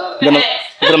the club. Then I'm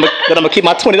gonna keep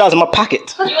my $20 in my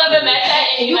pocket. You ever met that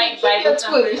and you like keep your Bible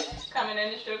Twitter. coming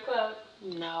in the strip club?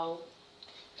 No,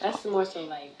 that's more so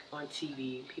like on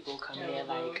TV. People come in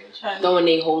like Trying to- throwing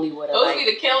their holy water. Those Like, be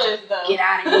the killers though. get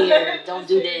out of here! Don't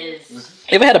do this.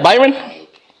 You ever had a Byron?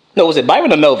 Like, No, was it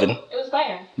Byron or Melvin? It was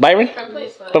Byron Byron? from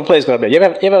Place Club. From Place Club. You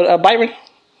ever a Byron?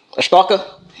 A stalker?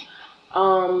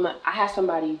 I had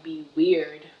somebody be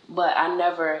weird, but I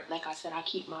never, like I said, I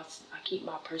keep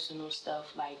my personal stuff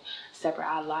like separate.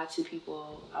 I lie to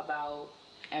people about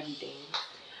everything.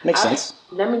 Makes sense.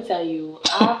 Let me tell you,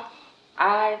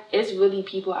 it's really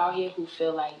people out here who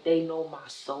feel like they know my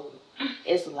soul.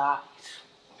 It's lies.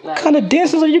 Like, What kind of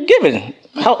dances are you giving?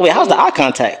 How's the eye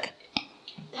contact?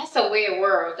 That's a weird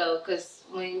world though, because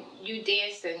when you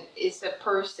dancing, it's a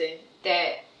person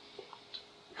that,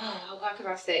 how can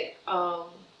I say,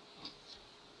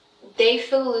 they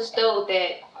feel as though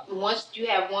that once you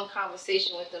have one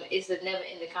conversation with them, it's a never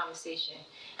ending conversation,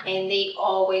 and they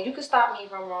always. You can stop me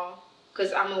if I'm wrong.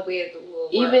 Because I'm aware of the rule.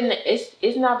 Even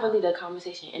it's not really the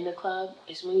conversation in the club.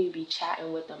 It's when you be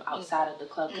chatting with them outside of the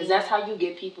club, because that's how you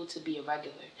get people to be a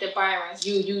regular. The Byrons.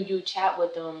 You chat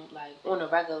with them like on a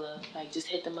regular, like just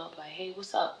hit them up like, hey,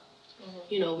 what's up?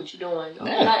 You know, what you doing? Oh,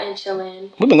 nothing,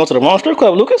 chilling. We've been going to the wrong strip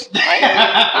club, Lucas.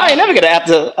 I ain't never get an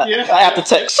after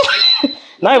text.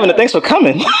 Not even a thanks for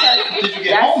coming. Did you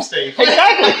get home safe?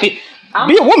 Exactly.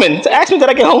 Be a woman to ask me that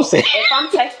I get home safe. If I'm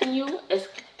texting you, it's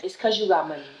because you got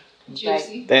money.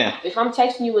 Juicy. Like, Damn. if I'm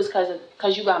texting you, it's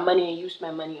because you got money and you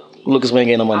spend money on me. Lucas, we ain't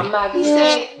getting no money. I'm not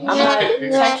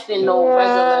texting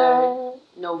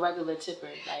no regular tipper.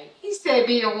 Like, He said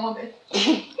be a woman.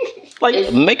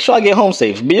 Like, make sure I get home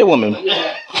safe. Be a woman.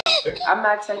 yeah. I'm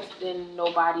not texting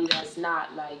nobody that's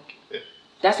not like,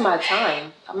 that's my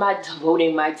time. I'm not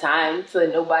devoting my time to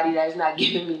nobody that's not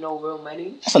giving me no real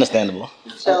money. That's understandable.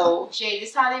 So Jay, this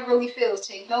is how they really feel.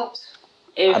 Take notes.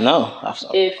 if I know.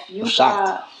 if you I'm shocked.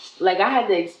 got, like, I had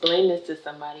to explain this to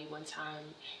somebody one time.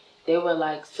 They were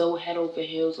like so head over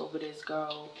heels over this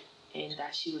girl and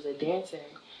that she was a dancer.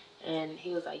 And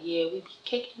he was like, yeah, we be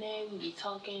kicking it, we be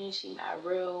talking, she not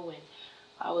real. And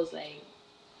I was like,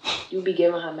 you be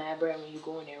giving her mad bread when you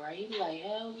go in there, right? He be like,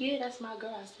 hell yeah, that's my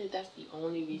girl. I said, that's the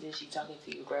only reason she talking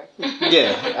to you, bro.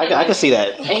 Yeah, I can see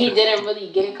that. And he didn't really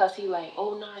get it because he like,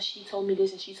 oh, nah, she told me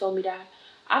this and she told me that.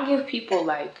 I give people,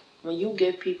 like, when you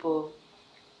give people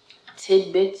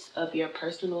tidbits of your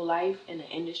personal life in an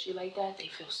industry like that, they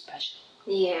feel special.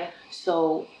 Yeah.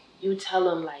 So you tell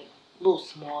them, like, little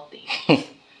small things.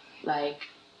 Like,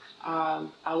 I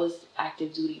was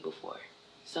active duty before.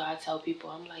 So I tell people,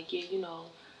 I'm like, yeah, you know,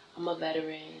 I'm a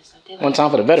veteran. So like, One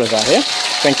time for the veterans out here.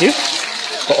 Thank you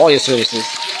for all your services.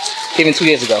 Even 2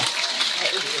 years ago.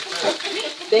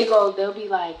 they'll be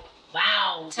like,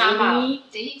 wow, Time really?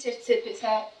 out. Did he just tip his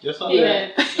hat? Yes, I Yeah.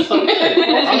 did. Yes,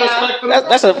 I did.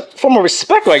 That's a form of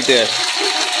respect right there.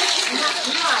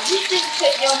 Nah, you just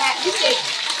tipped your hat. You said,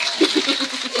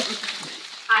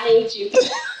 I hate you.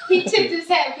 He tipped his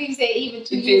hat, please say, even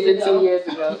 2 years ago. 2 years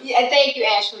ago. Yeah, thank you,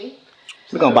 Ashley.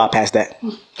 We're gonna bypass that.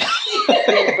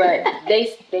 Yeah, but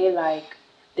they like,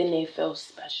 then they feel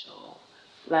special.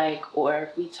 Like, or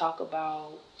if we talk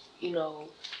about, you know,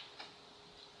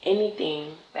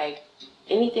 anything, like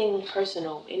anything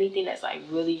personal, anything that's like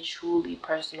really truly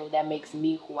personal that makes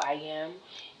me who I am,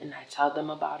 and I tell them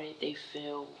about it, they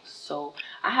feel so.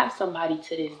 I have somebody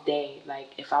to this day,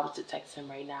 like if I was to text him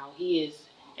right now, he is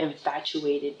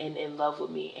infatuated and in love with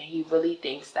me, and he really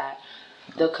thinks that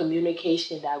the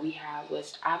communication that we have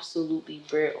was absolutely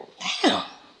real. Damn.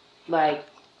 Like,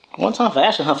 One time for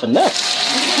Ashley, her finesse.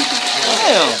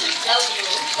 Damn.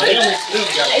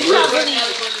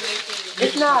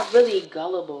 it's not really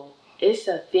gullible. It's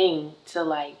a thing to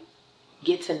like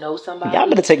get to know somebody. Y'all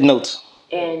better take notes.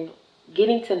 And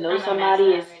getting to know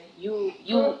somebody is you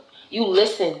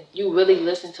listen. You really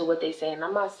listen to what they say. And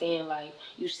I'm not saying like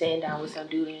you sitting down with some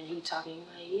dude and he talking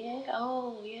like, yeah,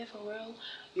 oh yeah, for real.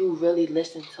 You really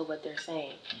listen to what they're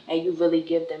saying, and you really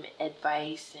give them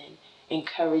advice and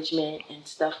encouragement and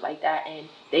stuff like that, and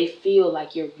they feel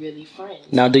like you're really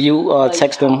friends. Now, do you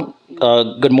text them,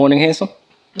 good morning, handsome?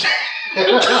 No,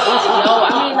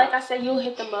 I mean, like I said, you'll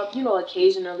hit them up, you know,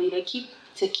 occasionally. They keep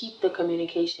the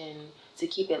communication, to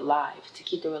keep it live, to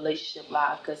keep the relationship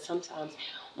live, because sometimes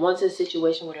once a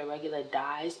situation with a regular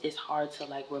dies, it's hard to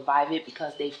like revive it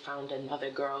because they found another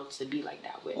girl to be like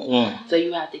that with. So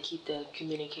you have to keep the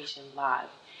communication live.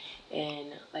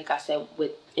 And like I said,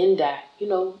 within that, you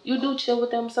know, you do chill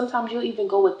with them. Sometimes you'll even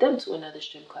go with them to another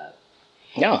strip club.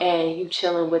 Yeah. And you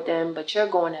chilling with them, but you're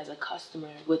going as a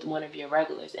customer with one of your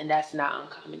regulars, and that's not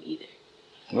uncommon either.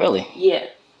 Really? Yeah.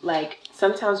 Like,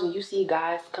 sometimes when you see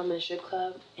guys come in a strip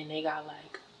club and they got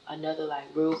like another like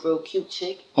real cute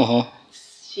chick,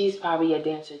 she's probably a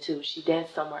dancer too. She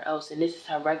danced somewhere else, and this is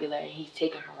her regular, and he's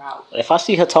taking her out. If I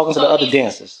see her talking to the other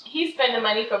dancers. He's spending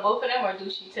money for both of them, or do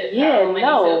she tip? Yeah,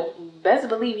 no. Best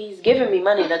believe he's giving me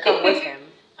money to come with him.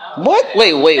 Oh, What?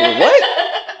 okay. Wait, what?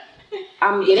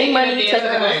 I'm getting money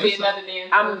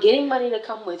to I'm getting money to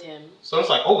come with him. So it's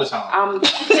like overtime.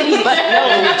 But no,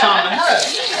 Overtime and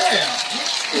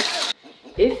half.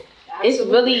 Damn.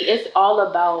 it's all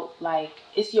about like,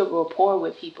 it's your rapport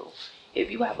with people. If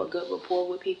you have a good rapport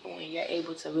with people and you're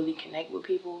able to really connect with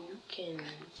people, you can.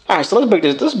 All right, so let's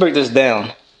break this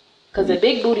down. Because a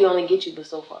big booty only gets you but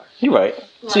so far. You're right.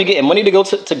 So you're getting money to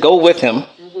go with him.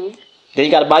 Mm-hmm. Then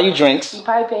you got to buy you drinks. You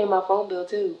probably paying my phone bill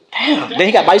too. Damn. Then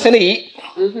you got to buy you something to eat.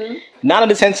 Mm-hmm. 9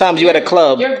 out of 10 times you at a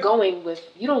club. You're going with.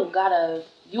 You don't gotta.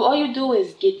 All you do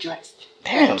is get dressed.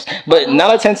 Damn. But 9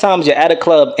 out of 10 times you're at a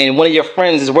club and one of your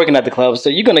friends is working at the club, so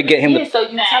you're gonna get him. Yeah. So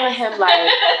you telling him like,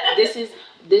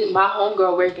 my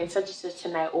homegirl working such and such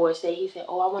tonight, or say he said,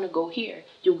 oh, I want to go here.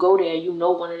 You go there, you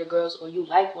know one of the girls, or you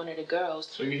like one of the girls.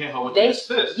 So you hit her with They, the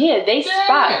assist. yeah, they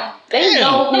spot. They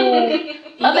know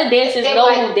who. Other dancers they know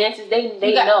like- who dances.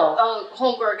 They got, know. Oh,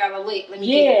 homegirl got a lick. Let me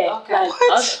get it. Yeah, Okay.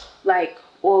 like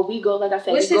or we go, like I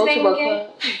said, What's we his go name to a again?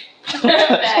 club.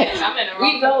 I'm in the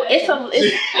wrong. We go.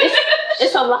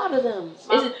 It's a lot of them.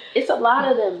 It's a lot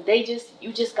of them.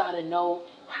 You just gotta know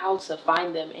how to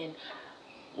find them. And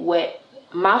what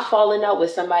my falling out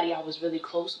with somebody I was really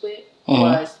close with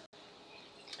was,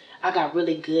 I got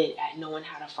really good at knowing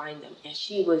how to find them, and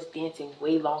she was dancing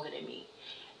way longer than me,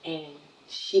 and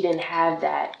she didn't have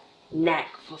that knack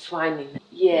for finding them.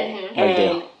 Yeah,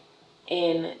 Right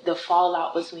and the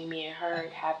fallout between me and her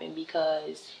happened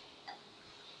because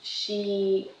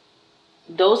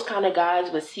those kind of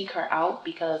guys would seek her out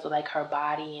because of like her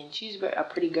body, and she's a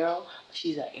pretty girl.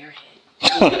 She's an airhead.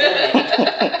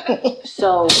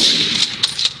 So,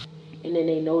 and then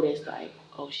they notice like,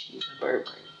 oh, she's a bird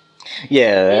brain.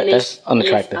 Yeah, And that's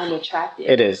unattractive. It's unattractive.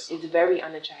 It is. It's very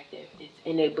unattractive,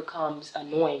 and it becomes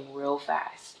annoying real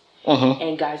fast. Mm-hmm.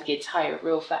 And guys get tired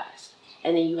real fast.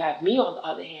 And then you have me on the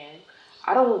other hand.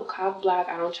 I don't cock block.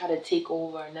 I don't try to take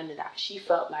over. None of that. She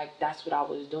felt like that's what I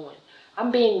was doing.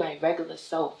 I'm being my regular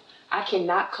self. I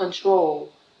cannot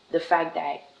control the fact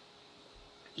that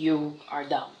you are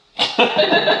dumb.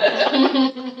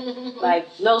 Like,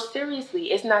 no,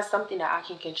 seriously, it's not something that I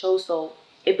can control. So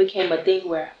it became a thing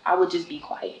where I would just be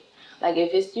quiet. Like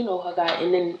if it's, her guy,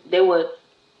 and then they would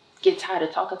get tired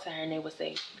of talking to her and they would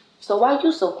say, so why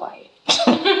you so quiet?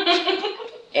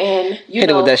 And Hit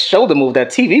it with that shoulder move, that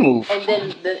TV move. and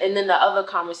then the other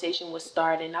conversation would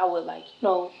start, and I would like,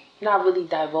 not really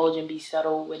divulge and be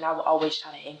subtle, and I would always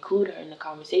try to include her in the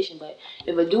conversation. But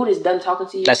if a dude is done talking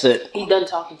to you, That's it. He's done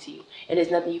talking to you, and there's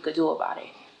nothing you could do about it.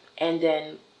 And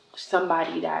then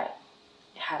somebody that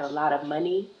had a lot of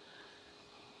money,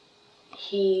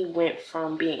 he went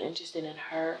from being interested in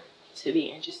her to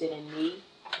being interested in me,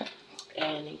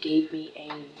 and it gave me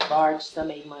a large sum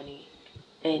of money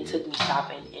and took me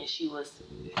shopping, and she was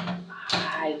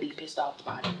highly pissed off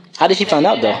about it. How did she find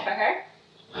out You never though? did that for her?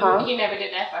 Huh? You never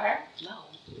did that for her? No.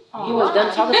 Oh, He was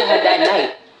done talking to her that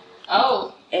night,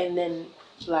 Oh, and then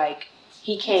like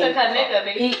he took came. her nigga,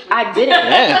 baby. I didn't.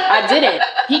 Yeah. I didn't.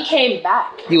 He came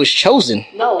back. He was chosen.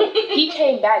 No, he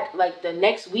came back like the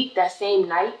next week. That same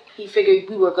night, he figured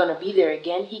we were gonna be there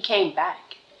again. He came back.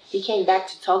 He came back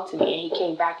to talk to me, and he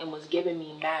came back and was giving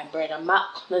me mad bread. I'm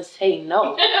not gonna say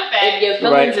no. If your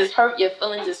feelings Right. is hurt, your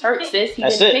feelings is hurt, sis. He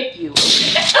That's didn't it. pick you.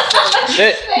 That's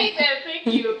it. Say that,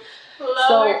 pick you. Lord.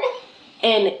 So,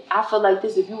 and I feel like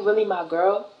this, if you really my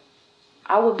girl,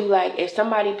 I would be like, if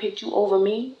somebody picked you over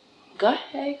me, go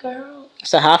ahead, girl.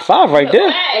 It's a high five right there.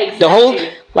 Right. The whole,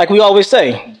 like we always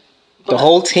say, the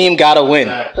whole team gotta win.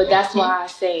 But that's why I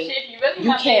say Shit, you really you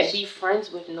my can't bitch. be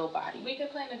friends with nobody. We can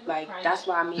play in the group Like project. that's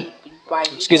why I mean, why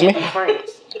you Excuse can't me? be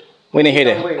friends. We didn't hear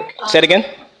Don't that. work. Say it again.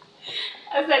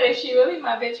 I said if she really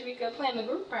my bitch, we could play in the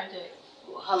group project.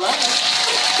 Hello.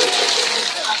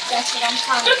 That's what I'm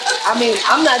trying to. I mean,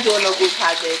 I'm not doing no group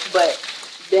projects, but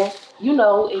that's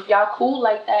if y'all cool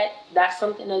like that, that's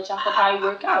something that y'all could probably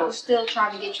work I out. was still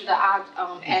trying to get you the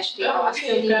Ashley. I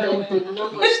still need the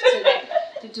numbers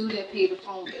to do that, pay the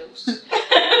phone bills.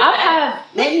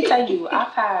 Let me tell you, I've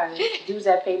had dudes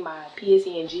that pay my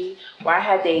PSE&G where I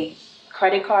had their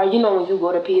credit card. You know when you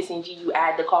go to PSE&G, you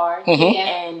add the card Mhm.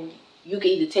 and you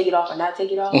can either take it off or not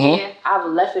take it off. Mhm. Yeah. I've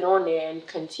left it on there and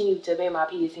continued to pay my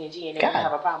PSE&G and they don't God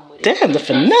have a problem with it. Damn, the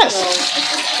finesse. So,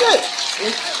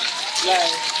 it's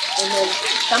like, and then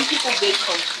some people get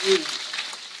confused.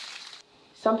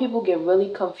 Some people get really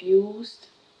confused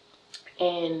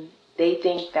and they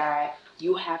think that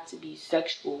you have to be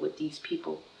sexual with these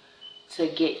people to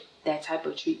get that type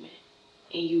of treatment.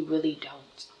 And you really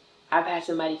don't. I've had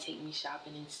somebody take me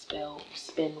shopping and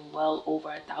spend well over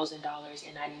 $1,000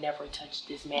 and I never touched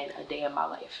this man a day in my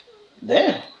life.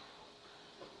 Damn.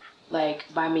 Like,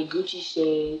 buy me Gucci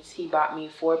shades. He bought me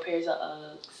 4 pairs of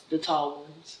Uggs, the tall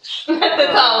ones. The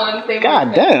tall ones. They God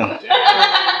work. damn.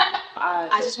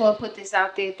 I just want to put this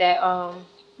out there that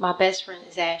my best friend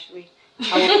is Ashley.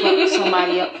 I will put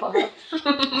somebody up for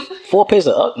her. 4 pairs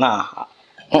of nah.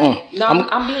 No,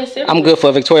 I'm being serious. I'm good for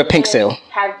a Victoria Pink sale.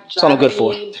 That's all I'm good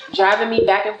for. Driving me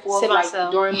back and forth Sit like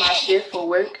myself. during my shift for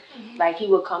work. Like he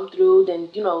would come through, then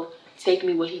take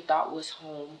me what he thought was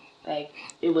home. Like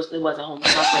it wasn't home. It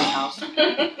was my friend's house,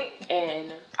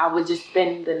 and I would just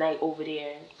spend the night over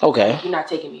there. Okay. You're not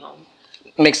taking me home.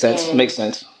 Makes sense. And- Makes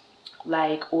sense.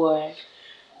 Like, or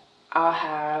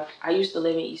I used to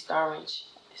live in East Orange,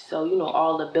 So, you know,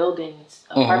 all the buildings,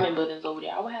 apartment buildings over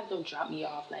there, I would have them drop me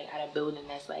off, like, at a building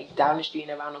that's, like, down the street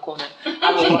and around the corner.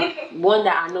 I would walk, one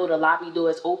that I know the lobby door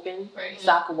is open,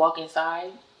 so I could walk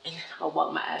inside, and I'll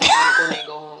walk my ass down the corner and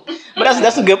go home. But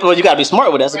that's a good, well, you gotta be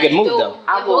smart with that. That's a good move, though.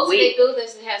 I will wait.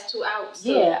 Buildings has 2 outs. So.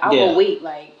 Yeah, I will wait,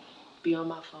 like, be on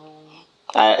my phone.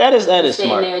 That is smart.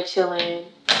 Sitting there chilling,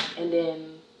 and then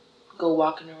go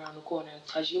walking around the corner,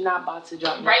 because you're not about to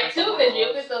drop me. Right, too, because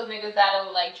you get those niggas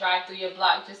that'll, like, drive through your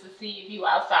block just to see if you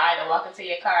outside or walk into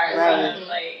your car or something.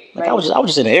 Like I was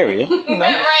just in the area. You know?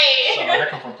 Right. So that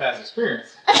come from past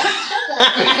experience.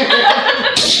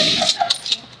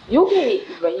 You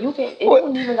can. It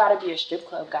don't even gotta be a strip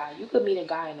club guy. You could meet a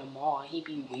guy in a mall and he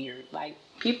be weird. Like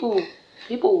people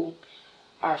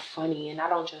are funny, and I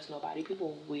don't trust nobody. People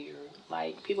are weird.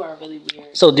 Like people are really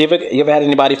weird. So, you ever had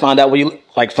anybody find out where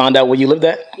you lived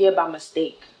at? Yeah, by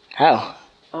mistake. How?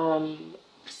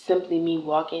 Simply me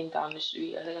walking down the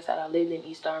street. Like I said, I lived in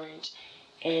East Orange,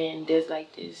 and there's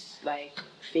like this like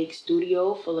fake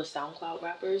studio full of SoundCloud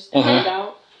rappers that hang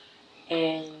out,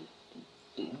 and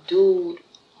dude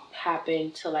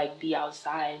happened to like be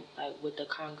outside like with the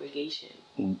congregation.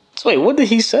 So wait, what did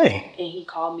he say? And he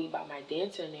called me by my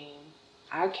dancer name.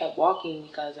 I kept walking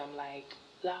because I'm like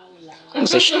la la.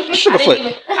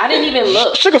 Sugarfoot. I didn't even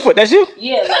look. Sugarfoot, that's you?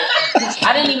 Yeah, like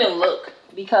I didn't even look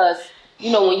because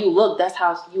you know when you look, that's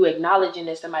how you acknowledging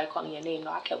that somebody calling your name.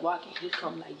 No, I kept walking. He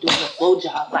come like doing a flow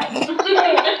job, like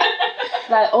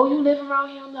oh, you live around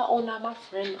here? I'm like, oh, not my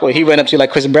friend. Well, he ran up to you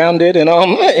like Chris Brown did in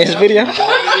his video.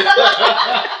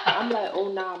 I'm like, oh,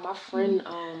 nah, my friend,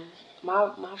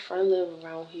 my friend live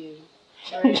around here,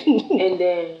 right? And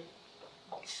then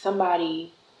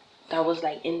somebody that was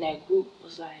like in that group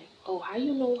was like, oh, how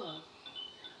you know her?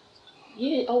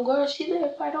 Yeah, oh girl, she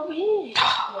live right over here.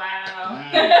 Wow.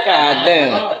 God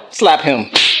damn. Slap him.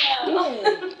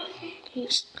 Yeah.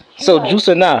 So like, juice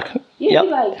or knock? Yeah,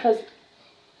 like, cause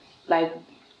like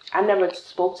I never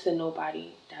spoke to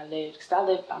nobody that lived, cause I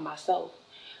lived by myself.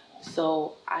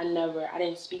 So I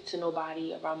didn't speak to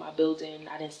nobody around my building.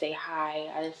 I didn't say hi.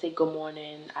 I didn't say good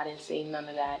morning. I didn't say none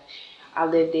of that. I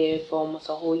lived there for almost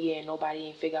a whole year and nobody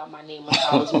didn't figure out my name until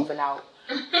I was moving out.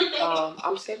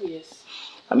 I'm serious.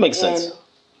 That makes sense.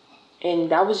 And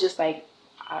that was just like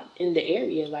in the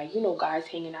area, like, you know, guys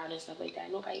hanging out and stuff like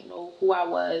that. Nobody know who I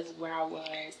was, where I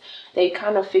was. They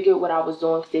kind of figured what I was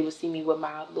doing because they would see me with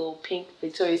my little pink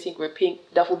Victoria's Secret pink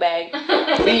duffel bag,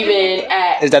 leaving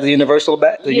at... Is that the universal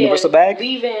bag? Universal bag?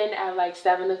 Leaving at like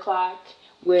 7 o'clock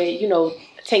with, you know,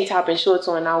 tank top and shorts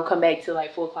on, and I would come back till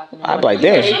like 4 o'clock in the morning. I'd be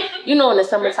like, damn. You know, in the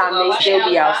summertime, they still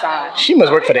be outside. She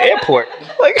must work for the airport.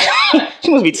 Like, she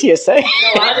must be TSA. No,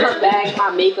 I come back, my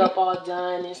makeup all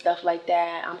done and stuff like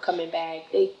that. I'm coming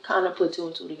back. They kind of put 2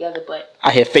 and 2 together, but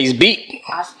I hear face beat.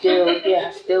 I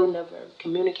still never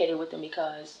communicated with them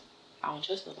because I don't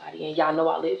trust nobody, and y'all know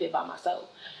I live here by myself.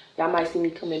 Y'all might see me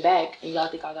coming back, and y'all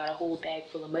think I got a whole bag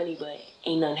full of money, but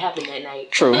ain't nothing happened that night.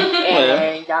 True.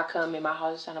 And y'all come in my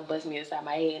house trying to buzz me inside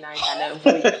my head, and I ain't got nothing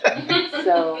for you.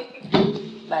 So,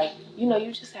 like, you know,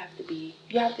 you have to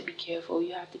be careful.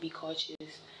 You have to be cautious.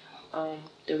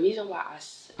 The reason why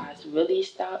I really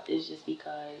stopped is just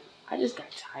because I just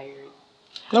got tired.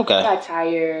 Okay. I got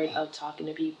tired of talking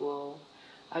to people.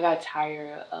 I got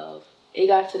tired of... It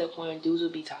got to the point dudes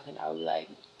would be talking. I would be like...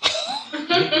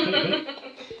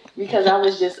 because I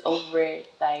was just over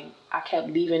it. Like, I kept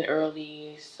leaving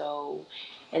early, so...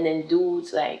 And then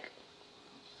dudes, like...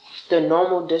 The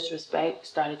normal disrespect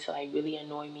started to, like, really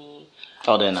annoy me.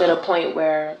 Oh, then. To the point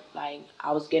where, like,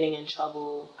 I was getting in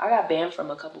trouble. I got banned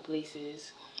from a couple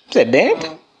places. You said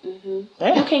banned? You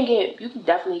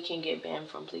definitely can get banned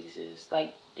from places.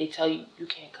 Like, they tell you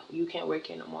you can't work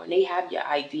here no more. And they have your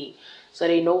ID, so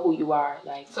they know who you are.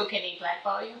 Like, so can they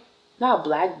blackball you? Not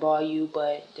blackball you,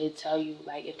 but they tell you,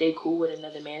 like, if they cool with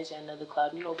another manager at another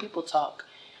club, you know, people talk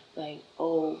like,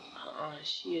 oh,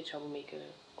 she a troublemaker,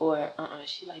 or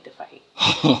she like to fight.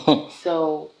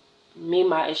 So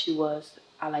my issue was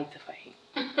I like to fight.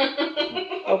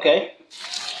 Okay.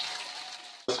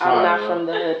 I'm not from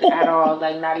the hood at all,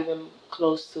 like not even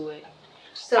close to it.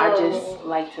 So I just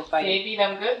like to fight. They be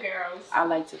them good girls. I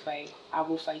like to fight. I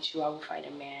will fight you. I will fight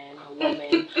a man, a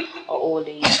woman, an old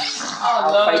lady.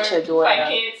 I'll fight your daughter. Fight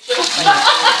kids.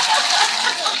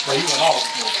 Well, you want all the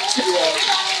smoke.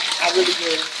 Yeah, I really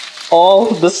did. All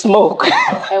the smoke.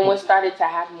 And what started to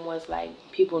happen was like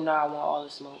people know I want all the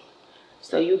smoke.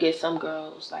 So you get some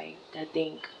girls like that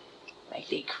think like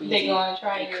they crazy. They gonna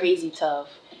try they crazy tough.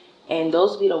 And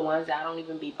those be the ones that I don't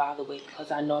even be bothered with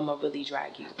because I know I'm gonna really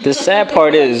drag you. The sad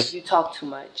part is, You talk too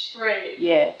much. Right.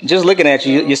 Yeah. just looking at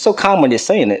you, you're so calm when you're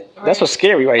saying it. That's what's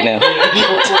scary right now.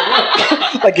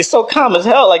 Like, you're so calm as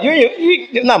hell. Like,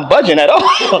 you're not budging at all.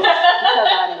 Because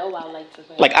I know I like to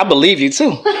fight. Like, I believe you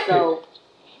too. So,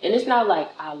 and it's not like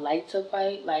I like to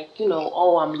fight. Like, you know,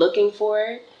 oh, I'm looking for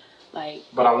it. Like,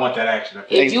 But I want that action.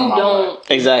 if you don't,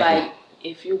 Exactly. like,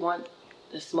 if you want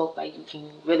the smoke, like, you can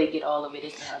really get all of it.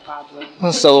 It's not a problem.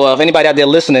 So, if anybody out there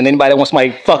listening, anybody that wants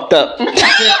somebody fucked up,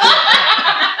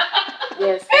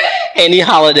 Yes. any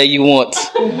holiday you want,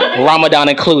 Ramadan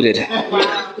included.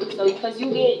 Wow. So, because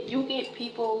you get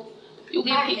people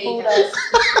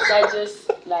that just,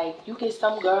 like, you get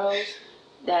some girls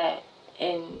that,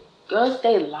 and girls,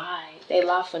 they lie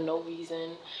for no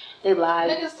reason. They lie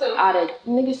Niggas too. out of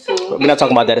niggas too. We're not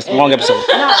talking about that. It's the wrong episode.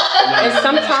 No, and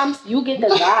sometimes you get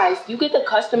the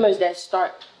customers that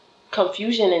start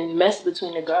confusion and mess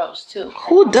between the girls too.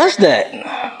 Who does that?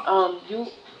 You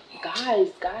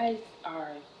guys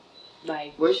are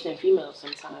like worse than females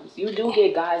sometimes. You do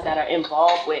get guys that are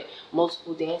involved with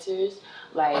multiple dancers,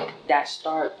 like that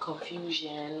start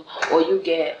confusion, or you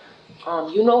get,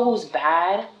 you know who's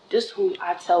bad? This who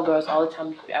I tell girls all the time: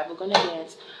 if you're ever gonna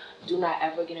dance, do not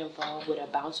ever get involved with a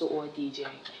bouncer or a DJ.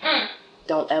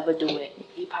 Don't ever do it.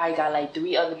 He probably got like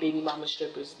 3 other baby mama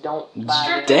strippers. Don't buy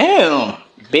them. Damn.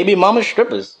 Baby mama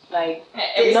strippers. Like,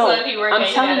 Every no, Sunday working,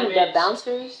 I'm telling got a you, the bitch.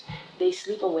 bouncers, they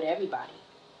sleeping with everybody.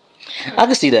 I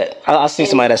can see that. I seen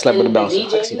somebody that slept with a bouncer. I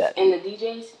can see that. And the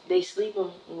DJs, they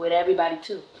sleeping with everybody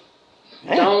too.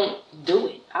 Damn. Don't do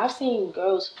it. I've seen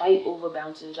girls fight over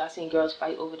bouncers. I've seen girls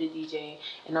fight over the DJ,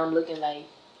 and I'm looking like,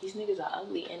 these niggas are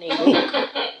ugly and they broke.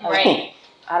 Right.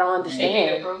 I don't Maybe the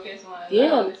understand. brokest ones. I don't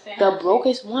Yeah, understand. the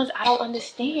brokest ones, I don't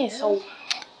understand. So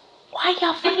why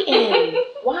y'all fighting?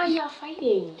 Why y'all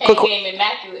fighting? And game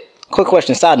immaculate. Quick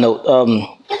question. Side note.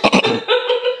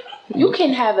 You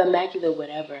can have immaculate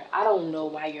whatever. I don't know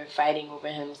why you're fighting over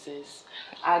him, sis.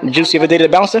 Juice, you ever dated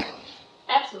a bouncer?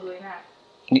 Absolutely not.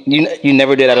 You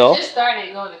never did at all? Just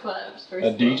started going to clubs. First A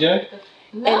of all. DJ?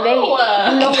 No. And they,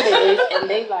 you know what it is, and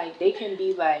they can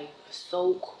be like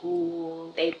so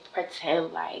cool. They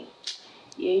pretend like,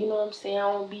 yeah, you know what I'm saying?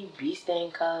 I don't be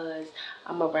beasting cause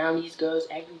I'm around these girls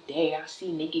every day. I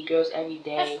see naked girls every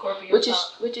day, That's Scorpio which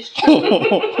talk. is true.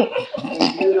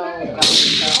 And you don't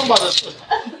go.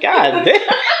 God damn.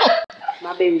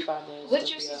 My baby father is What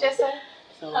you Scorpio, just said?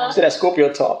 so, See that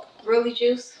Scorpio talk. Really,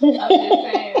 Juice? I'm just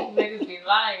saying, niggas be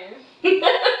lying.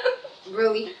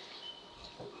 Really?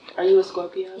 are you a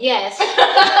Scorpio? Yes.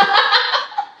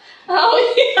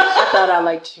 Oh, yeah. I thought I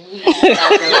liked you. What's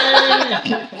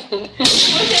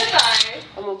your sign?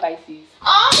 I'm a Pisces.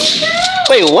 Oh, me too.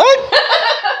 Wait, what?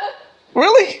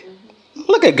 Really?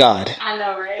 Look at God. I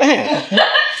know, right? Man. I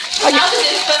was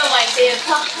just feeling like, damn,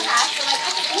 something. I feel like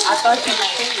I thought she was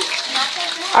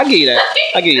cool. I give you that.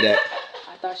 I give you that.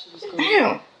 I thought she was cool.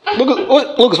 Damn.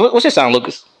 Lucas, what's your sign,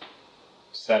 Lucas?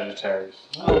 Sagittarius.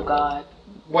 Oh God.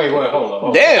 Wait, hold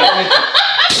on. Damn.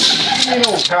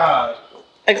 Oh, God.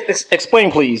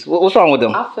 Explain, please. What's wrong with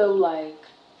them? I feel like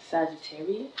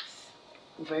Sagittarius,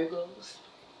 Virgos,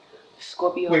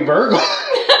 Scorpio. Wait, Virgo?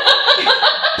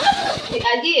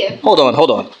 I did. Hold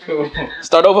on.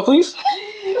 Start over, please.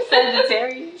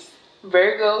 Sagittarius,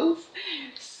 Virgos,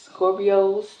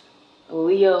 Scorpios,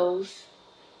 Leos.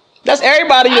 That's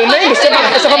everybody in your name except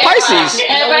for Pisces.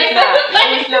 No, it's not. No,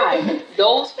 it's not.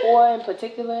 Those 4 in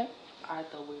particular are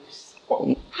the worst.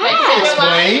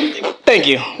 Explain. Thank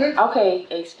you. Okay,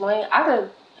 explain. I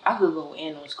could go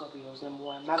in on Scorpios. Number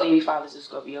 1, my baby father's a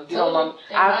Scorpio. You know, Mom,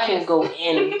 I can go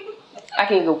in. I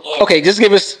can go in. Okay, just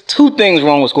give us 2 things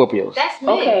wrong with Scorpios. That's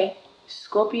men. Okay,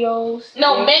 Scorpios.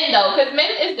 No, men though, because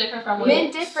men is different from women.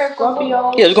 Men different from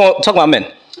Scorpio. Yeah, we're going to talk about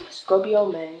men. Scorpio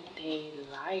men, they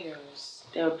liars.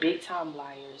 They're big time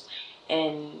liars,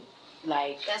 and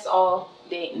like That's all.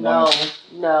 they no.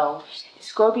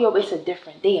 Scorpio is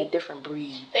they a different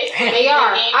breed. They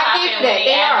are. I give you that.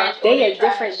 They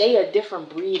are. They a different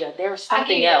breed. They're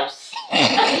something else.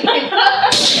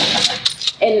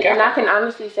 And I can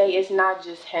honestly say it's not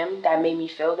just him that made me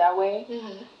feel that way.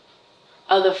 Mm-hmm.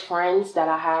 Other friends that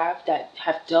I have that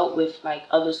have dealt with like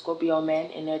other Scorpio men,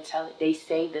 and they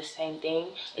say the same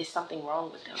thing. It's something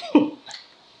wrong with them.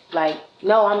 Like,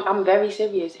 no, I'm very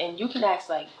serious, and you can ask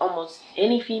like almost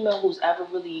any female who's ever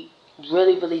really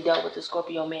dealt with a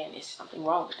Scorpio man. It's something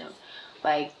wrong with them.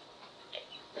 Like,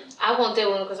 I won't deal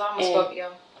with them because I'm a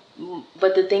Scorpio.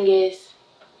 but the thing is,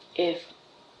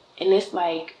 it's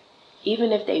like,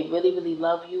 even if they really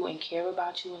love you and care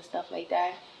about you and stuff like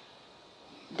that,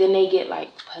 then they get like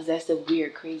possessive,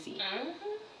 weird, crazy.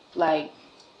 Mm-hmm. Like,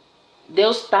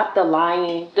 they'll stop the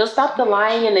lying. They'll stop the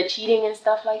lying and the cheating and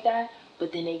stuff like that.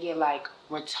 But then they get like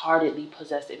retardedly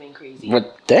possessive and crazy.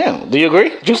 But damn, do you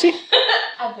agree, Juicy?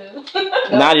 I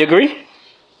do. Now you agree?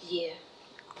 Yeah.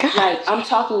 Like I'm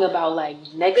talking about like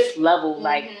next level,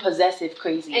 like possessive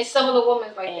crazy. And some of the women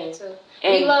like that too.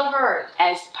 We And love her.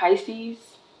 as Pisces,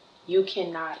 you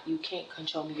can't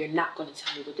control me. You're not gonna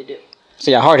tell me what to do. So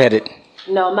you're hard headed.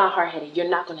 No, I'm not hard headed. You're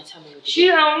not gonna tell me what to She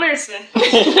do. don't listen.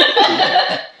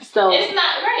 So It's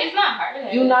not right. It's not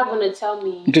hard. you're not gonna tell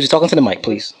me. Juicy, talking to the mic,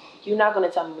 please. You're not gonna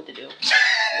tell me what to do.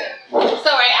 So, right,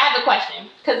 I have a question.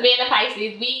 Because being a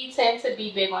Pisces, we tend to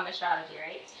be big on astrology,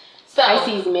 right? So,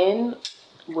 Pisces men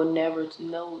will never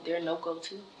know. They're no go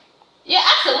to. yeah,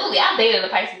 absolutely. I've dated a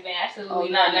Pisces man. Absolutely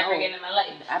Oh, not. yeah, Never no. again in my life.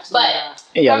 Absolutely But- not.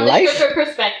 In your From life? the stripper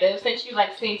perspective, since you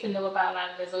like seem to know about a lot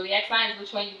of the zodiac signs,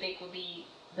 which one you think would be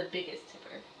the biggest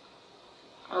tipper?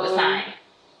 What sign?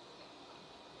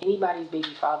 Anybody's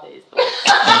baby father is.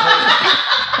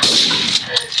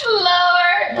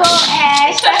 Lord. Go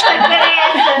Ash. That's a good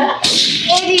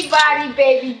answer. Anybody,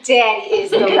 baby daddy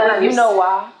is the Because worst. you know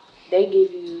why? They'll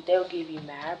give you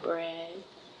mad bread.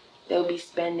 They'll be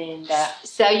spending that.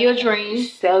 Sell your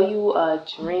dreams. Sell you a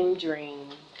dream.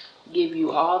 Give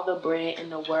you all the bread in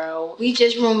the world. We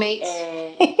just roommates.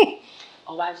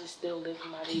 And I just still live with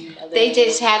my baby mother. They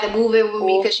just had to move in with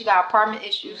me because she got apartment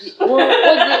issues. or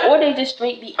they just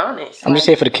straight be honest. I'm just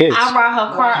here for the kids. I ride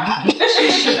her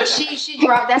car. she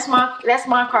drive. That's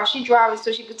my car. She drives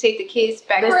so she could take the kids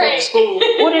back Right. to school.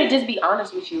 Or they just be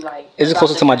honest with you, like. It's just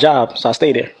closer to my job, so I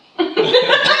stay there. No,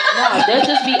 they'll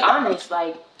just be honest,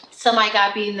 like. Somebody got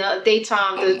to be in the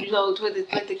daytime to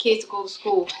with the kids to go to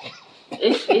school.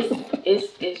 It's just,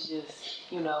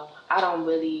 I don't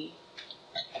really.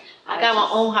 I got my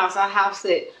own house. I house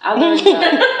it. I learned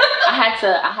that.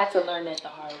 I had to learn that the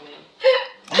hard way.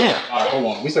 Damn. All right, hold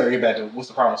on. We started to get back to what's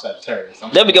the problem with Sagittarius.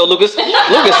 There we go, Lucas.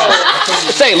 Lucas.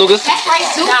 Say it, Lucas. That's right,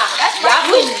 Sue. That's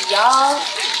right.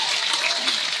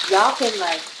 Y'all can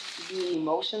like be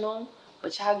emotional,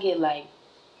 but y'all get like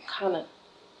kind of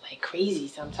like crazy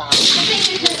sometimes. I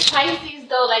think it's just Pisces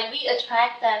though, like we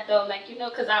attract that though, like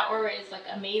because our aura is like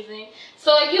amazing.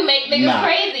 So like you make niggas Nah.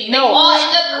 crazy. No. They all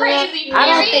end up crazy. I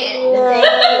don't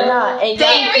Period. Nah, and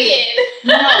Period. You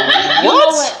know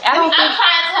what? I don't I'm think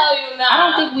trying to tell you now. I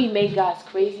don't think we make guys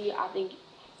crazy. I think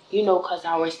because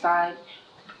our sign,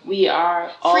 we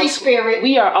are all Free spirit.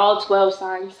 We are all 12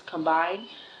 signs combined.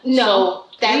 No, So,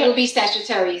 that would be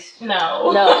Sagittarius.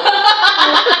 No. No.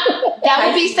 That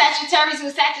would be Sagittarius,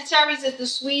 and Sagittarius is the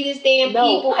sweetest damn No,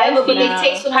 people ever, but they Pisces-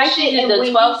 take so much Pisces shit is and the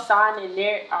when 12th sign, and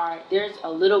there's a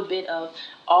little bit of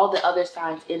all the other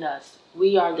signs in us.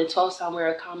 We are the 12th sign. We're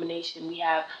a combination. We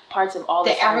have parts of all the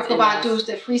the signs Erica in us. Badu's,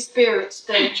 the Free Spirits,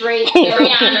 the Drake, the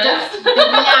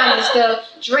Rihanna's, the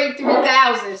Drake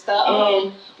 3000s, the And all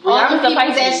the Rihanna's a people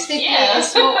that Pisces. sit there and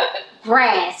smoke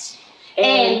grass.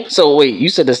 And So wait, you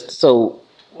said this. So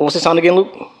what's the sound again,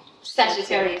 Luke?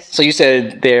 Sagittarius. So you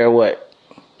said they're what?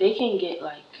 they can get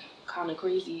like kind of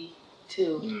crazy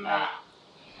too. Like,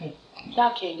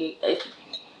 y'all can't get.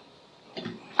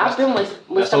 I've been with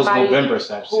That's those somebody November who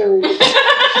Sagittarius.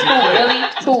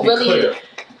 really. Clear.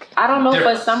 I don't know, for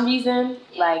Difference. some reason,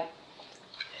 like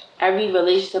every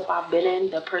relationship I've been in,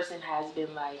 the person has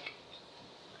been like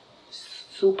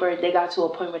super. They got to a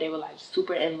point where they were like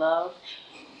super in love,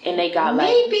 and they got like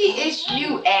Maybe it's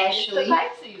you, It's the Ashley.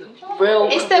 Pisces. real.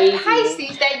 It's crazy. the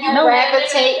Pisces that you No,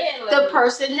 gravitate the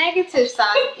person negative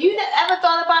side. You ever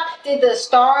thought about did the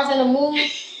stars and the moon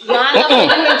line up for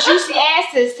you and juicy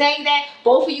asses saying that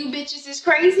both of you bitches is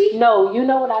crazy? No, you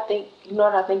know what I think. You know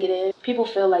what I think it is. People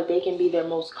feel like they can be their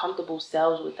most comfortable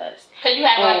selves with us. Because you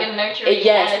have like a And- nurturing.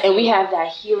 Yes, and we have that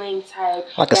healing type,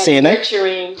 Like a that CNA?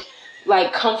 nurturing,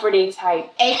 like comforting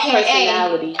type AKA,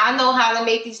 personality. I know how to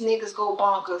make these niggas go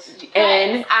bonkers.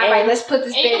 And All right, let's put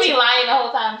this And you bitch. be lying the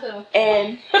whole time too.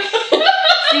 And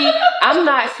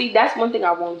that's one thing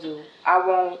I won't do. I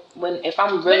won't if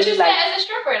I'm But really you like said as a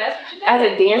stripper, that's what you did. as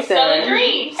a dancer. Selling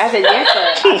dreams. As a dancer,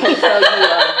 I can tell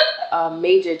you a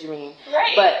major dream.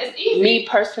 Right. But it's easy. me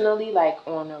personally, like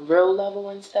on a real level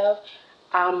and stuff,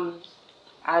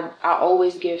 I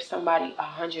always give somebody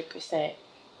 100%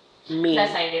 me.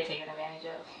 That's how you get taken advantage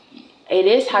of. It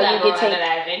is how gotta you go get out of taken.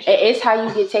 that adventure. It is how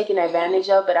you get taken advantage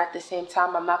of, but at the same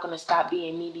time, I'm not gonna stop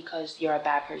being me because you're a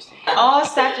bad person. All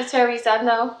Sagittarius I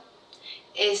know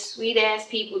is sweet ass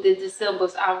people. The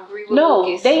Decembers. I agree with No,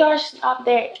 Lucas. they are up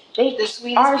there. They the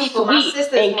sweetest are people. My sweet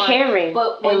sister's and one. caring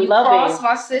But when and you loving. cross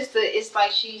my sister, it's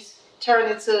like she's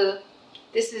turned into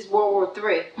This is World War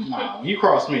III. Nah, when you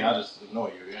cross me, I just ignore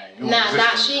you.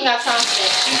 Nah, she ain't got time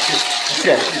for that.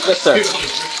 Yes, sir.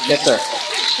 Yes, sir.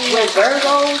 With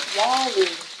Virgos,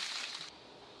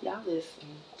 y'all is some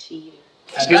cheaters.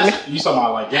 Excuse me? You talking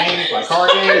about like games, like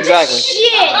card games? Exactly.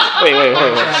 Shit! Wait.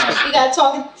 You gotta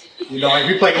talk. You know, like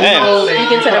we play Damn. Uno, they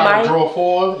Speaking to the mic. draw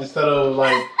 4 instead of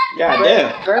like. God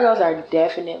damn. Virgos are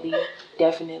definitely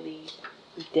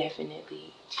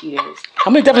cheaters.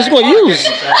 How many definitions you gonna use?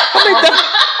 How many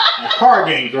Like card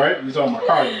games, right? You talking about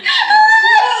card games?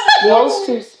 Those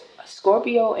two,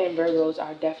 Scorpio and Virgos,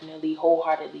 are definitely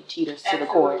wholeheartedly cheaters to the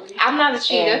core. I'm not a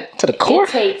cheater. And To the core?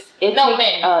 It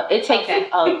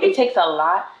takes a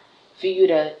lot for you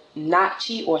to not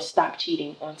cheat or stop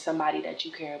cheating on somebody that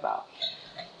you care about.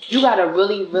 You gotta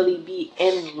really, really be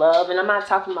in love, and I'm not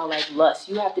talking about like lust.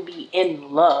 You have to be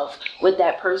in love with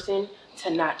that person to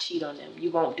not cheat on them.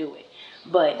 You won't do it.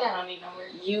 But That don't even work.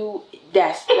 I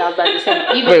was about to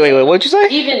say. Wait, what'd you say?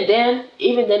 Even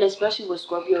then, especially with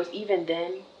Scorpios, even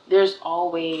then, there's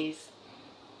always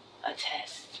a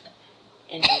test,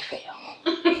 and they fail.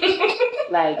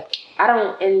 Like,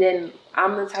 and then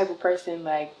I'm the type of person,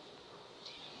 like,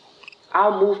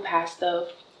 I'll move past stuff.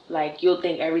 Like, you'll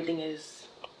think everything is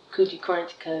coochie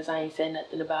crunch because I ain't said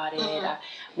nothing about it. I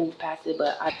move past it,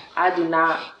 but I do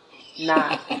not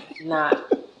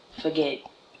forget.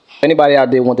 Anybody out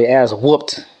there want their ass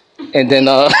whooped, and then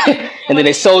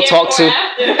they soul talk to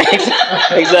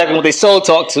exactly what they soul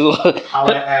talk to.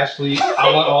 Holla at Ashley. I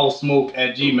want all the smoke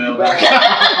at Gmail.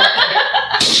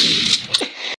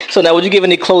 So now, would you give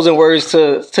any closing words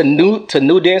to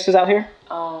new dancers out here?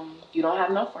 You don't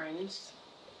have no friends.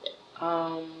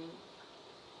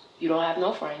 You don't have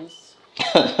no friends,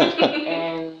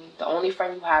 and the only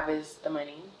friend you have is the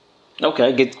money.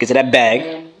 Okay, get to that bag.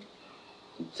 And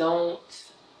don't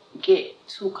get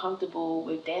too comfortable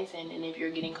with dancing. And if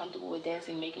you're getting comfortable with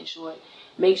dancing, make sure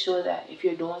that if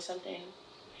you're doing something,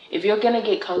 if you're gonna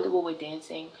get comfortable with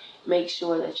dancing, make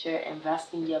sure that you're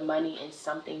investing your money in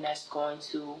something that's going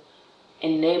to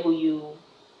enable you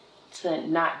to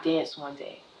not dance one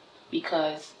day,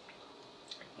 because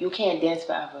you can't dance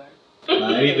forever.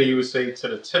 Anything you would say to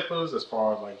the tippers as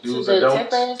far as like do's To and the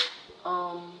don'ts? tippers,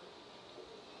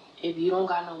 if you don't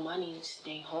got no money,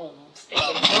 stay home. Stay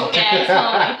Broke ass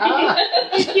home.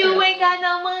 If you ain't got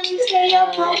no money, stay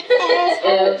up broke ass.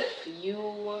 If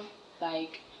you,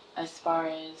 like, as far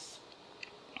as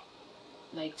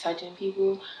like touching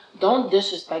people, don't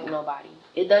disrespect nobody.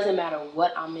 It doesn't matter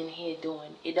what I'm in here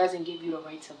doing. It doesn't give you the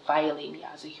right to violate me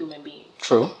as a human being.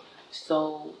 True.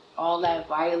 So all that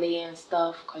violating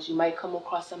stuff, because you might come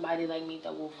across somebody like me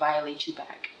that will violate you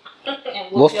back.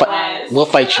 And We'll whoop your ass.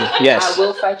 fight you. Yes. I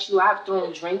will fight you. I've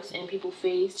thrown drinks in people's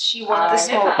face. She wanted to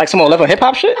smoke. Like some old level hip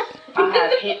hop shit. I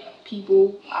have hit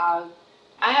people. I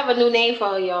have a new name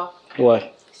for y'all.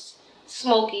 What?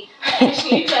 Smokey.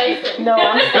 No,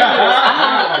 I'm serious.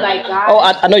 Like, guys, Oh,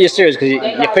 I know you're serious because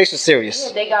They your got- face is serious.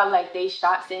 yeah, they got like they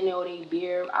shots in there or they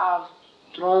beer. I've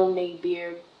thrown it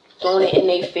in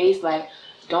their face. Like,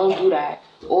 don't do that.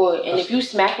 And if you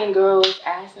smacking girls'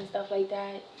 ass and stuff like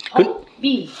that, don't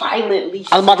be violently.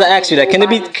 I was about to ask you that. Can you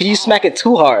smacking smack it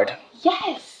too hard?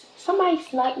 Yes. Somebody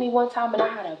slapped me one time and I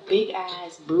had a big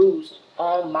ass bruise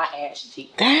on my ass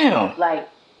cheek. Damn. Like,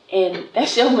 and that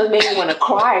shit almost made me want to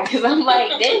cry because I'm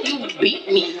like, then you beat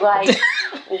me. Like,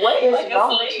 what is Like a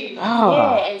wrong with slave. you? Oh.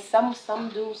 Yeah, and some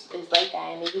dudes is like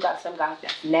that, and then you got some guys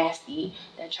that's nasty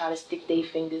that try to stick their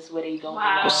fingers where they don't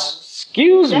Wow. belong.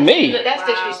 Excuse me. That's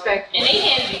disrespectful. And they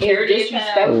hands be It's dirty as hell.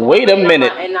 disrespectful. Wait a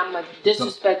minute. And I'm gonna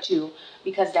disrespect you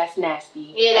because that's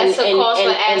nasty. Yeah, that's a cause for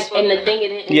ass and the whooping. thing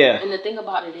it is, Yeah. and the thing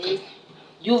about it is,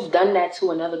 you've done that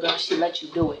to another girl. She let you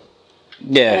do it.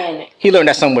 Yeah. And He learned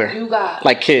that somewhere. you got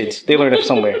Like kids, they learned it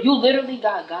somewhere. You literally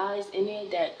got guys in there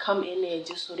that come in there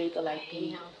just so they could like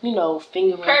be,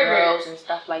 fingering Perverts. girls and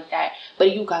stuff like that. But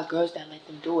you got girls that let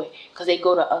them do it because they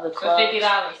go to other For clubs.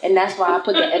 $50. And that's why I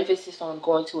put the emphasis on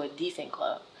going to a decent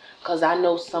club. Because I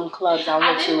know some clubs I I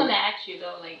went did want to to. ask you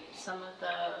though, like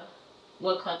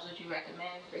what clubs would you recommend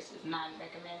versus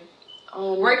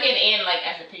non-recommend? Working in like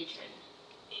as a patron.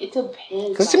 It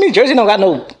depends. Cause to me, Jersey don't got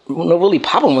no really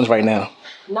popping ones right now.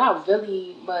 Not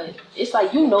really, but it's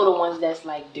like the ones that's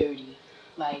like dirty.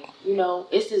 Like,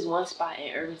 it's this one spot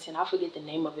in Irvington. I forget the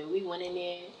name of it. We went in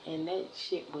there and that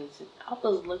shit I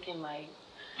was looking like,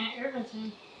 In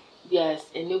Irvington. yes,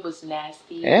 and it was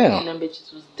nasty. Damn. And them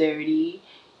bitches was dirty.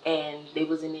 And they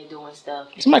was in there doing stuff.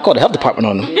 Somebody called the health department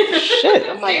on them. Shit.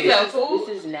 I'm like, They sell food?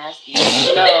 this is nasty. No.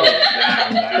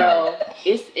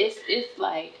 It's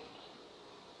like,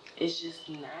 it's just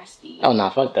nasty. Oh nah,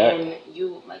 fuck that. And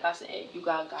you, like I said, you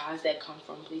got guys that come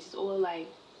from places, or like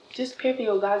just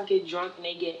period. Guys get drunk and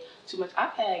they get too much.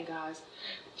 I've had guys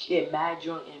get mad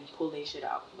drunk and pull their shit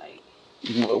out. Like,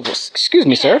 excuse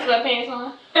me, sir. Sweatpants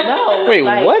on? no. Wait,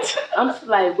 like, what? I'm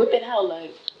like whip it out.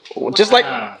 Like, Just like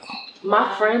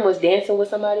my friend was dancing with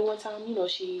somebody one time. You know,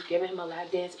 she gave him a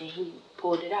lap dance and he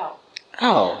pulled it out.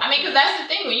 oh, I mean, because that's the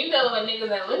thing. When you dealing with niggas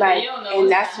and liquor, Like, you don't know.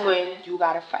 and that's when you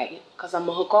gotta fight. Cause I'm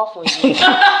gonna hook off on you.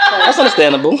 that's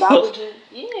understandable. Why would you?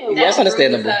 Yeah. That's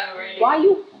understandable. Why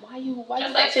you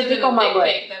That's got your dick on my butt?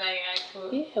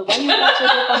 Yeah, why you got your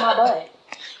dick on my butt?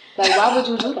 Like, why would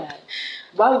you do that?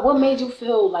 What made you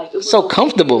feel like it was So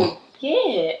comfortable.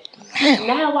 Yeah.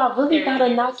 Now I really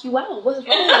gotta knock you out. What's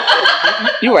wrong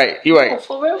with you? You're right. No,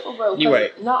 for real. You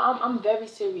right. No, I'm very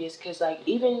serious. Cause like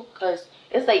cause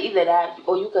it's like either that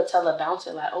or you could tell a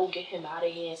bouncer like, oh, get him out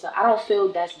of here. So I don't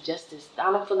feel that's justice. I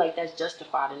don't feel like that's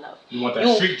justified enough. You want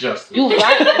that street justice? You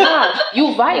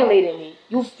violated me.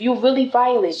 You really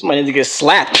violated me. Somebody need to get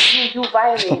slapped You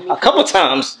violated me. a couple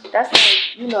times. That's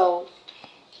like,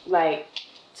 like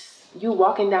you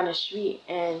walking down the street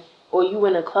or you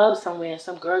in a club somewhere and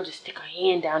some girl just stick her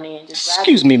hand down there and just grab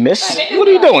Excuse me, miss. Like, What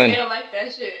are you doing? They don't like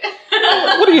that shit.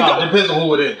 What are you No, doing? it depends on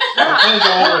who it is. Depends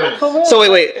on who it is. For real. So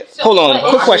wait. Hold on. But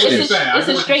Quick question. It's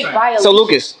a straight saying. violation. So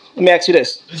Lucas, let me ask you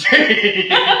this: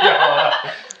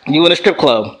 you in a strip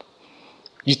club,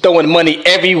 you throwing money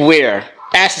everywhere,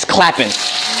 ass is clapping.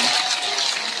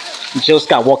 Jill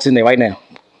Scott walks in there right now.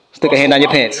 Stick a hand down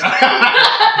your pants.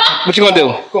 What you gonna do?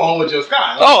 Go home with Jill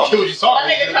Scott. Oh. What you talking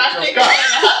That nigga tried to Jill stick his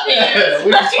Scott. hand in her pants.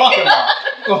 What you talking about?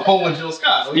 Go home with Jill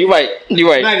Scott. You right. You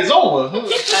right. Night is over. Pack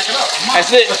it up.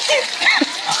 That's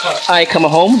it. I ain't coming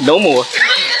home no more.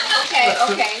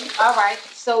 Okay. All right.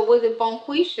 So was it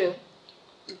Bonquisha?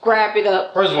 Grab it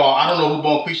up. First of all, I don't know who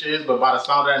Bonquisha is, but by the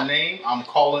sound of that name, I'm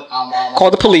calling.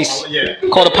 Call the police. Yeah.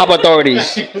 Call the pop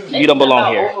authorities. You don't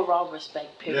belong It's here. about overall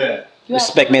respect, period. Yeah. You have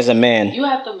Respect to- me as a man. You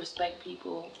have to respect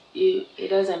people. It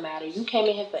doesn't matter. You came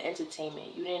in here for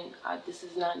entertainment. You didn't. This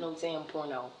is not no damn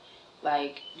porno.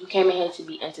 Like, you came in here to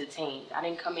be entertained. I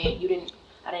didn't come in.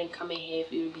 I didn't come in here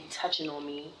for you to be touching on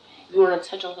me. If you want to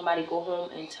touch on somebody, go home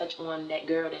and touch on that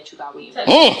girl that you got with you. Touch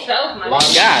Mm. yourself, my A lot of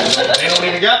nigga. people, they don't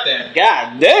even got that. God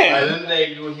At the damn. end of the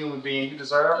day, you're a human being. You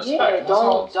deserve respect. Yeah, That's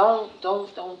all.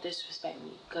 don't disrespect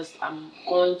me, because I'm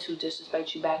going to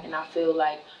disrespect you back, and I feel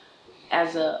like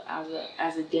as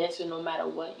a dancer, no matter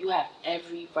what, you have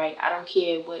every right. I don't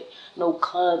care what no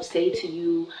club say to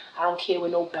you. I don't care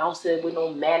what no bouncer, what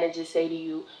no manager say to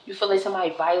you. You feel like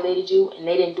somebody violated you and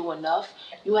they didn't do enough.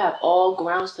 You have all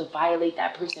grounds to violate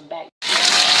that person back.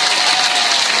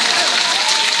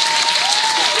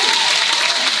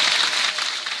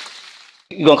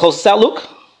 You gonna close this out, Luke?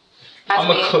 I'm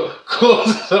going to close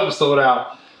this episode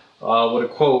out with a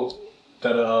quote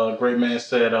that a great man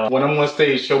said, when I'm on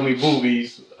stage, show me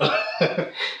boobies.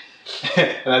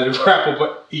 And as we wrap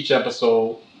up each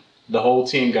episode, the whole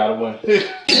team got to win. Paper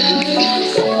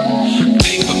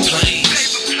plane.